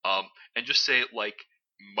 And just say, like,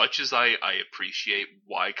 much as I appreciate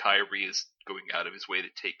why Kairi is going out of his way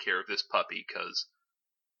to take care of this puppy, because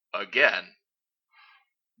again,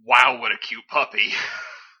 wow, what a cute puppy.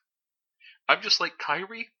 I'm just like,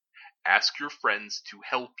 Kairi, ask your friends to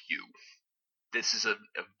help you. This is a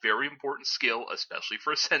very important skill, especially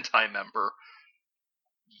for a Sentai member.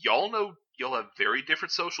 Y'all know you'll have very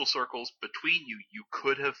different social circles between you. You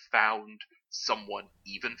could have found someone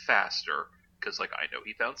even faster, because, like, I know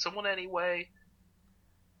he found someone anyway.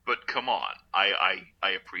 But come on, I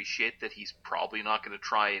appreciate that he's probably not going to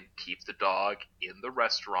try and keep the dog in the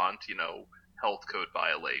restaurant, health code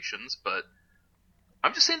violations, but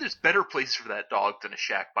I'm just saying there's better places for that dog than a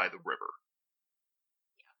shack by the river.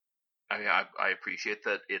 I mean, I appreciate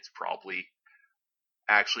that it's probably...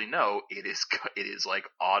 Actually, no, it is like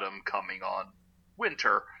autumn coming on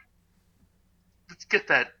winter. Let's get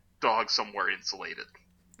that dog somewhere insulated.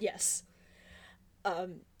 Yes.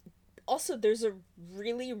 Also, there's a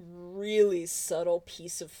really, really subtle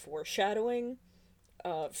piece of foreshadowing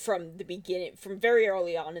from the beginning, from very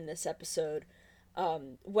early on in this episode,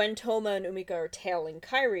 when Toma and Umika are tailing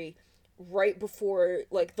Kairi, right before,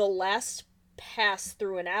 like, the last pass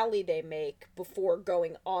through an alley they make before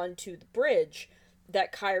going onto the bridge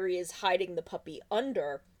that Kairi is hiding the puppy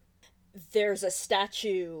under, there's a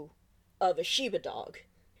statue of a Shiba dog.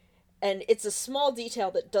 And it's a small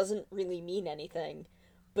detail that doesn't really mean anything,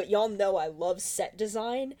 but y'all know I love set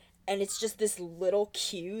design, and it's just this little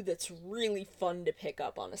cue that's really fun to pick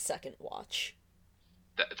up on a second watch.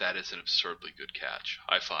 That is an absurdly good catch.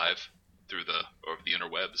 High five through the over the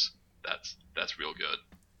interwebs. That's real good.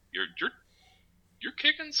 You're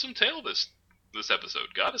kicking some tail this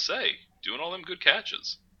episode. Gotta say, doing all them good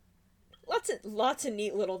catches. Lots of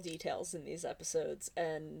neat little details in these episodes,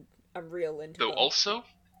 and I'm real into Though them. also,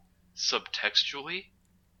 subtextually,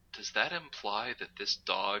 does that imply that this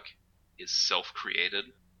dog is self-created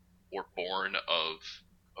or born of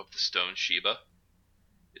the stone Shiba?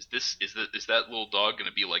 Is that little dog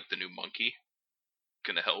gonna be like the new monkey?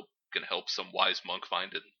 Gonna help some wise monk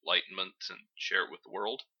find enlightenment and share it with the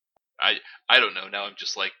world? I don't know. Now I'm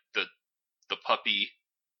just like the puppy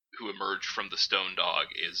who emerged from the stone dog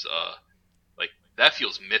is like that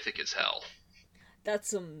feels mythic as hell. That's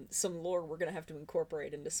some lore we're gonna have to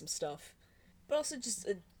incorporate into some stuff. But also just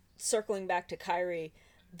circling back to Kairi,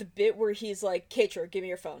 the bit where he's like, "Keitro, give me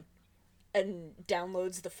your phone," and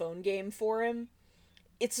downloads the phone game for him.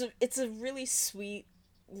 It's a really sweet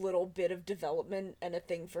little bit of development and a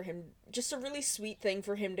thing for him, just a really sweet thing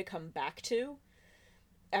for him to come back to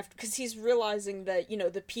after, because he's realizing that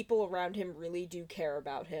the people around him really do care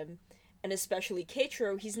about him, and especially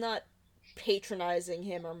Keitro. He's not patronizing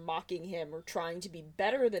him or mocking him or trying to be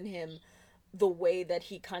better than him the way that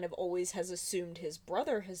he kind of always has assumed his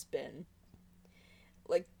brother has been.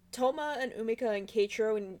 Like, Toma and Umika and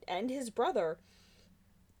Keitro and his brother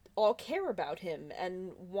all care about him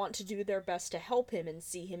and want to do their best to help him and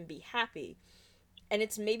see him be happy. And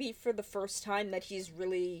it's maybe for the first time that he's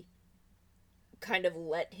really kind of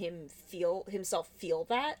let himself feel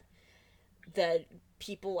that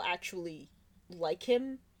people actually like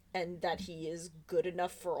him and that he is good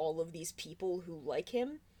enough for all of these people who like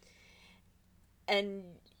him. And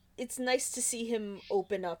it's nice to see him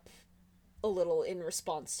open up a little in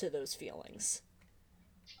response to those feelings.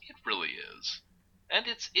 It really is. And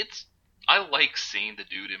it's I like seeing the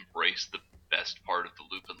dude embrace the best part of the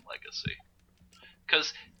Lupin legacy.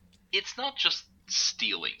 Cuz it's not just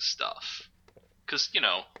stealing stuff. Cuz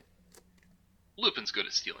Lupin's good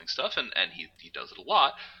at stealing stuff and he does it a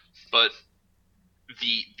lot, but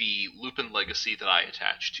the Lupin legacy that I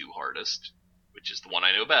attach to hardest, which is the one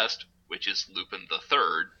I know best, which is Lupin the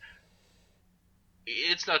Third,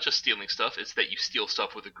 it's not just stealing stuff, it's that you steal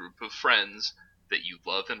stuff with a group of friends that you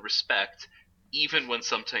love and respect, even when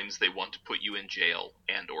sometimes they want to put you in jail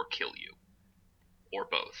and or kill you. Or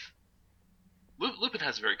both. Lupin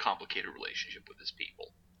has a very complicated relationship with his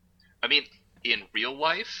people. I mean, in real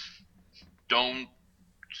life, don't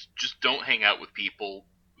hang out with people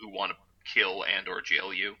who want to kill and or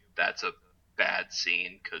jail you. That's a bad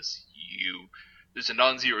scene, because there's a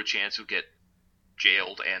non-zero chance you'll get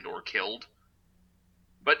jailed and or killed.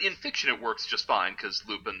 But in fiction it works just fine, because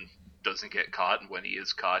Lupin doesn't get caught, and when he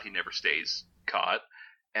is caught, he never stays caught.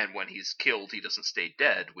 And when he's killed, he doesn't stay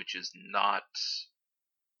dead, which is not,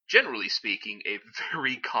 generally speaking, a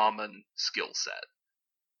very common skill set.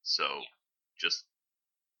 So,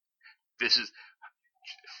 this is,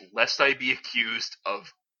 lest I be accused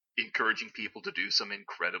of encouraging people to do some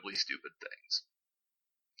incredibly stupid things.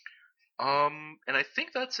 And I think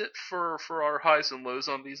that's it for our highs and lows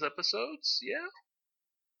on these episodes. Yeah?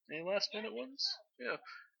 Any last minute ones? Yeah.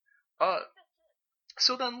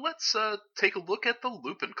 So then let's take a look at the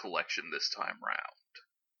Lupin collection this time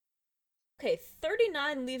round. Okay,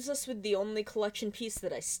 39 leaves us with the only collection piece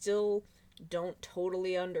that I still don't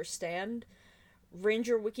totally understand.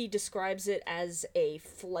 Ranger Wiki describes it as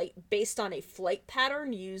based on a flight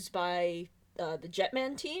pattern used by the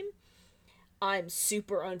Jetman team. I'm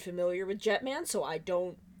super unfamiliar with Jetman, so I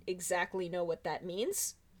don't exactly know what that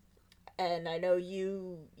means. And I know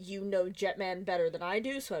you know Jetman better than I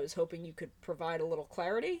do, so I was hoping you could provide a little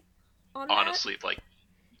clarity on that. Honestly,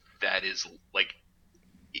 that is,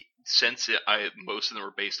 since most of them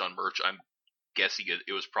are based on merch, I'm guessing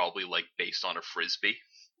it was probably, based on a Frisbee.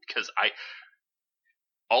 Because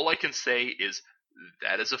all I can say is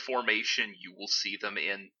that is a formation you will see them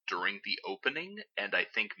in during the opening, and I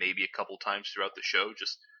think maybe a couple times throughout the show,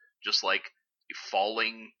 just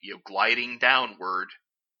falling, gliding downward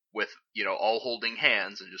with, all holding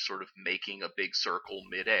hands and just sort of making a big circle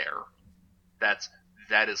midair.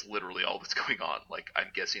 That is literally all that's going on.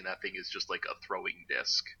 I'm guessing that thing is just like a throwing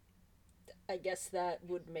disc. I guess that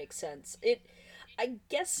would make sense. I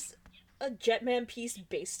guess a Jetman piece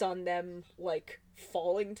based on them,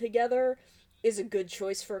 falling together is a good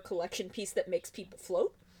choice for a collection piece that makes people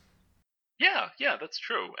float. Yeah, that's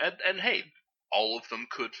true. And hey, all of them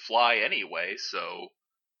could fly anyway, so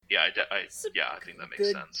yeah, It's a yeah, I think that makes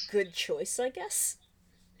good sense. good choice, I guess.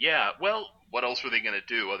 Yeah, well, what else were they gonna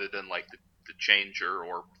do other than like the changer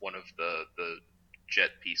or one of the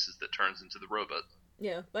jet pieces that turns into the robot?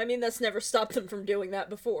 Yeah, I mean that's never stopped them from doing that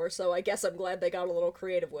before, so I guess I'm glad they got a little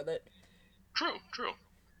creative with it. True.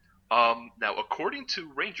 Now according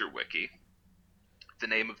to Ranger Wiki, the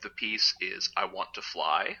name of the piece is "I Want to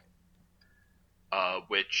Fly,"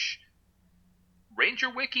 which Ranger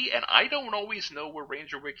Wiki, and I don't always know where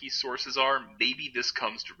Ranger Wiki's sources are. Maybe this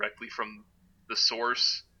comes directly from the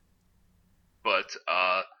source, but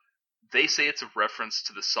they say it's a reference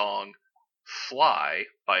to the song "Fly"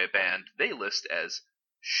 by a band they list as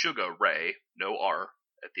Suga Ray, no R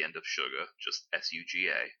at the end of Suga, just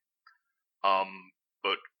Suga.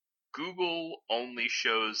 But Google only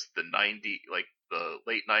shows the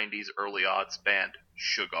late '90s, early aughts band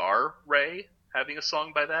Sugar Ray having a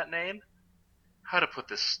song by that name. How to put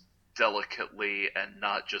this delicately and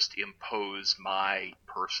not just impose my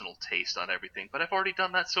personal taste on everything, but I've already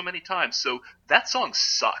done that so many times. So that song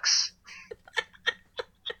sucks.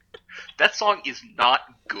 That song is not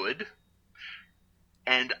good,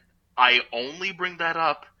 and I only bring that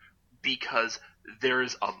up because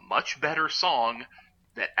there's a much better song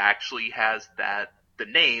that actually has the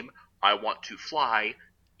name "I Want to Fly"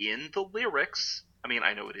 in the lyrics. I mean,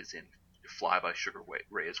 I know it is in "Fly" by Sugar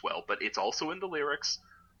Ray as well, but it's also in the lyrics.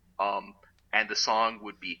 Um, and the song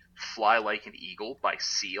would be "Fly Like an Eagle" by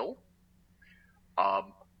Seal.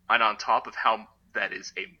 And on top of how that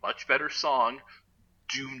is a much better song,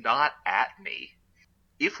 "Do Not At Me."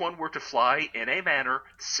 If one were to fly in a manner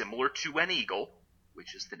similar to an eagle,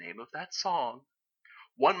 which is the name of that song,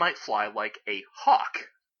 one might fly like a hawk,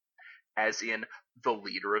 as in the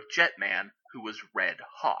leader of Jetman, who was Red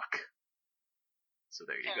Hawk. So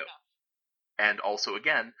there you Fair go. enough. And also,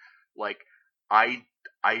 again, like, I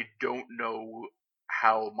I don't know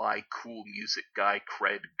how my cool music guy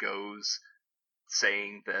cred goes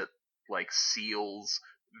saying that, like, Seal's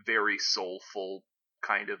very soulful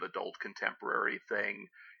kind of adult contemporary thing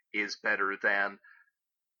is better than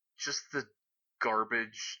just the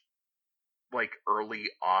garbage, like, early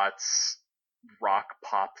aughts rock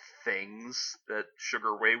pop things that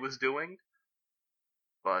Sugar Ray was doing.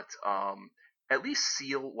 But at least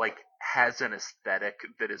Seal, like, has an aesthetic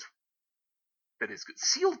that is good.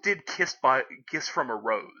 Seal did Kiss from a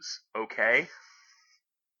Rose, okay?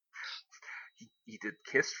 He did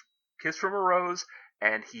Kiss from a Rose,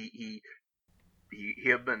 and him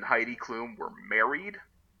and Heidi Klum were married,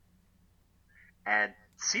 and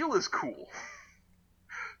Seal is cool.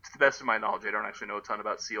 To the best of my knowledge, I don't actually know a ton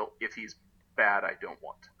about Seal. If he's bad, I don't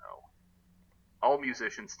want to know. All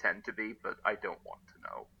musicians tend to be, but I don't want to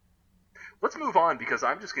know. Let's move on because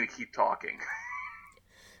I'm just going to keep talking.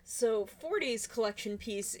 So 40's collection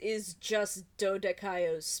piece is just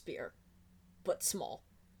Dodekaio's spear, but small,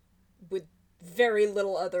 with very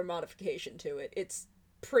little other modification to it. It's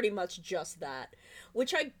pretty much just that,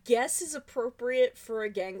 which I guess is appropriate for a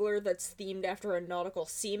gangler that's themed after a nautical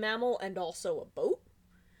sea mammal and also a boat.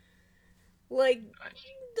 Like,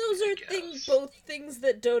 those are both things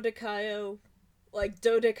that Dodekaio, like,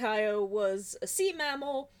 Dodekaio was a sea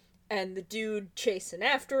mammal, and the dude chasing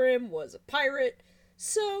after him was a pirate,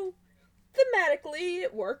 so thematically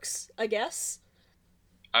it works, I guess.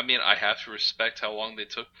 I mean, I have to respect how long they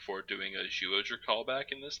took before doing a Zyuohger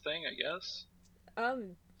callback in this thing, I guess.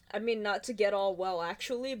 Um, I mean, not to get all well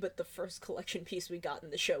actually, but the first collection piece we got in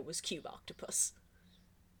the show was Cube Octopus.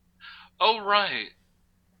 Oh, right.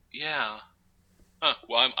 Yeah. Huh,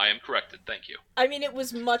 well, I am corrected, thank you. I mean, it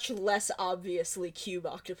was much less obviously Cube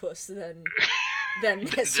Octopus than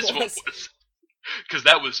this was. Because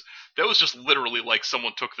that was just literally like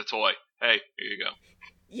someone took the toy. Hey, here you go.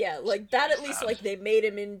 Yeah, like that at least, like, they made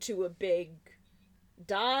him into a big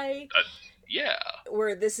die. Yeah.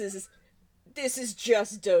 Where this is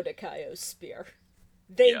just Dodekaio's spear.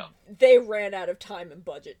 They ran out of time and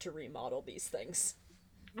budget to remodel these things.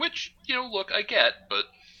 Which, look, I get, but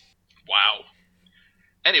wow.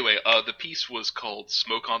 Anyway, the piece was called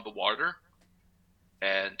 "Smoke on the Water,"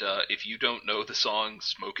 and if you don't know the song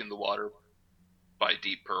 "Smoke in the Water" by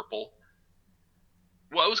Deep Purple,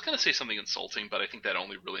 well, I was gonna say something insulting, but I think that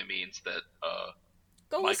only really means that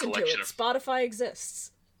go listen to it. Spotify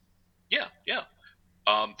exists. Yeah.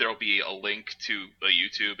 There'll be a link to a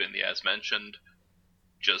YouTube in the as mentioned.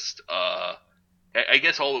 Just I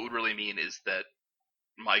guess all it would really mean is that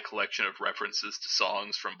my collection of references to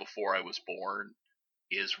songs from before I was born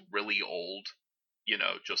is really old,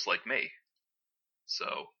 just like me.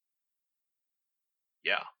 So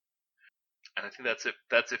Yeah. And I think that's it.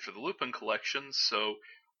 That's it for the Lupin collection. So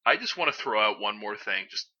I just want to throw out one more thing,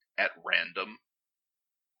 just at random,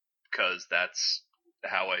 because that's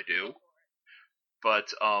how I do.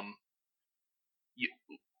 But I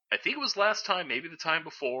think it was last time, maybe the time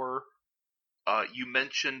before. You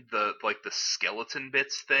mentioned the skeleton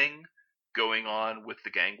bits thing going on with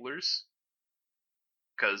the Ganglers,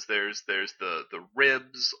 because there's the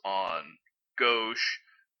ribs on Gauche,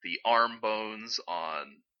 the arm bones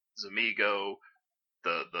on Zamigo,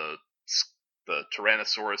 the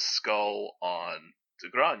Tyrannosaurus skull on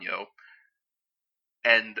Tigrano,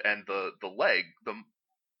 and the leg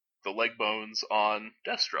bones on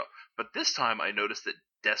Destra. But this time I noticed that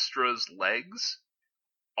Destra's legs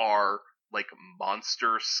are like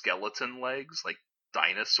monster skeleton legs, like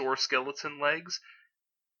dinosaur skeleton legs,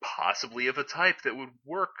 possibly of a type that would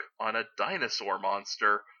work on a dinosaur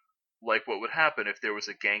monster, like what would happen if there was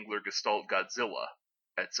a Gangler Gestalt Godzilla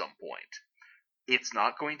at some point. It's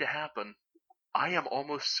not going to happen. I am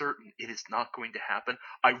almost certain it is not going to happen.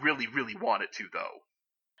 I really, really want it to, though.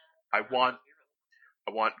 I want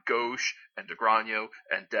Gauche and Tigrano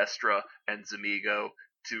and Destra and Zamigo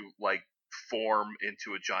to, like, form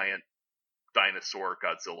into a giant dinosaur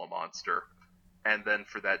Godzilla monster, and then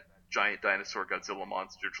for that giant dinosaur Godzilla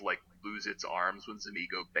monster to, like, lose its arms when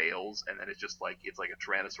Zamigo bails, and then it's like a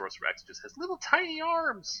Tyrannosaurus Rex just has little tiny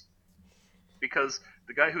arms, because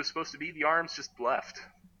the guy who's supposed to be the arms just left.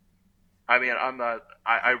 I mean,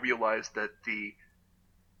 I realize that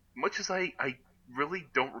much as I really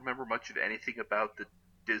don't remember much of anything about the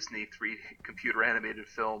Disney 3 computer animated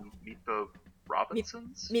film Meet the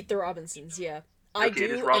Robinsons? Meet the Robinsons, yeah. I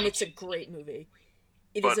do, and it's a great movie.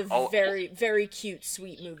 It is a very, very cute,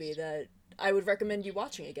 sweet movie that I would recommend you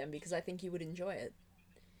watching again, because I think you would enjoy it.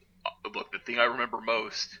 Look, the thing I remember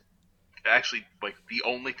most, actually, like, the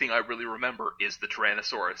only thing I really remember is the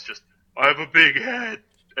Tyrannosaurus. Just, I have a big head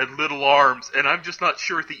and little arms, and I'm just not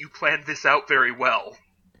sure that you planned this out very well.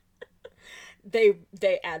 They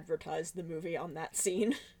advertised the movie on that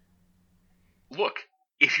scene. Look,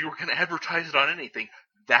 if you were going to advertise it on anything,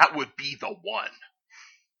 that would be the one.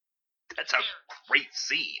 That's a great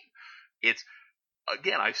scene. It's,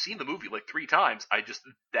 again, I've seen the movie like 3 times.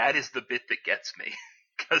 That is the bit that gets me.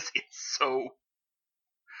 Because it's so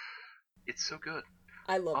good.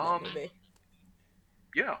 I love that movie.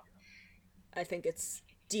 Yeah. I think it's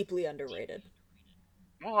deeply underrated.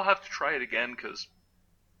 Well, I'll have to try it again, because,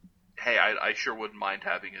 hey, I sure wouldn't mind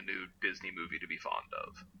having a new Disney movie to be fond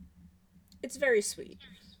of. It's very sweet.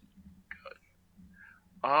 Good.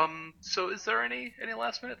 So is there any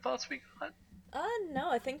last minute thoughts we got? No,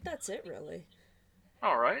 I think that's it, really.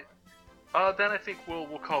 Alright. Then I think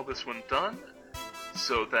we'll call this one done.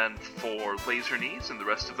 So then, for Laser Knees and the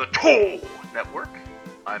rest of the TOE Network,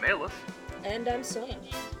 I'm Aleph. And I'm Sona.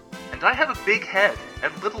 And I have a big head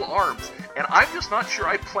and little arms, and I'm just not sure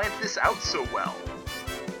I planned this out so well.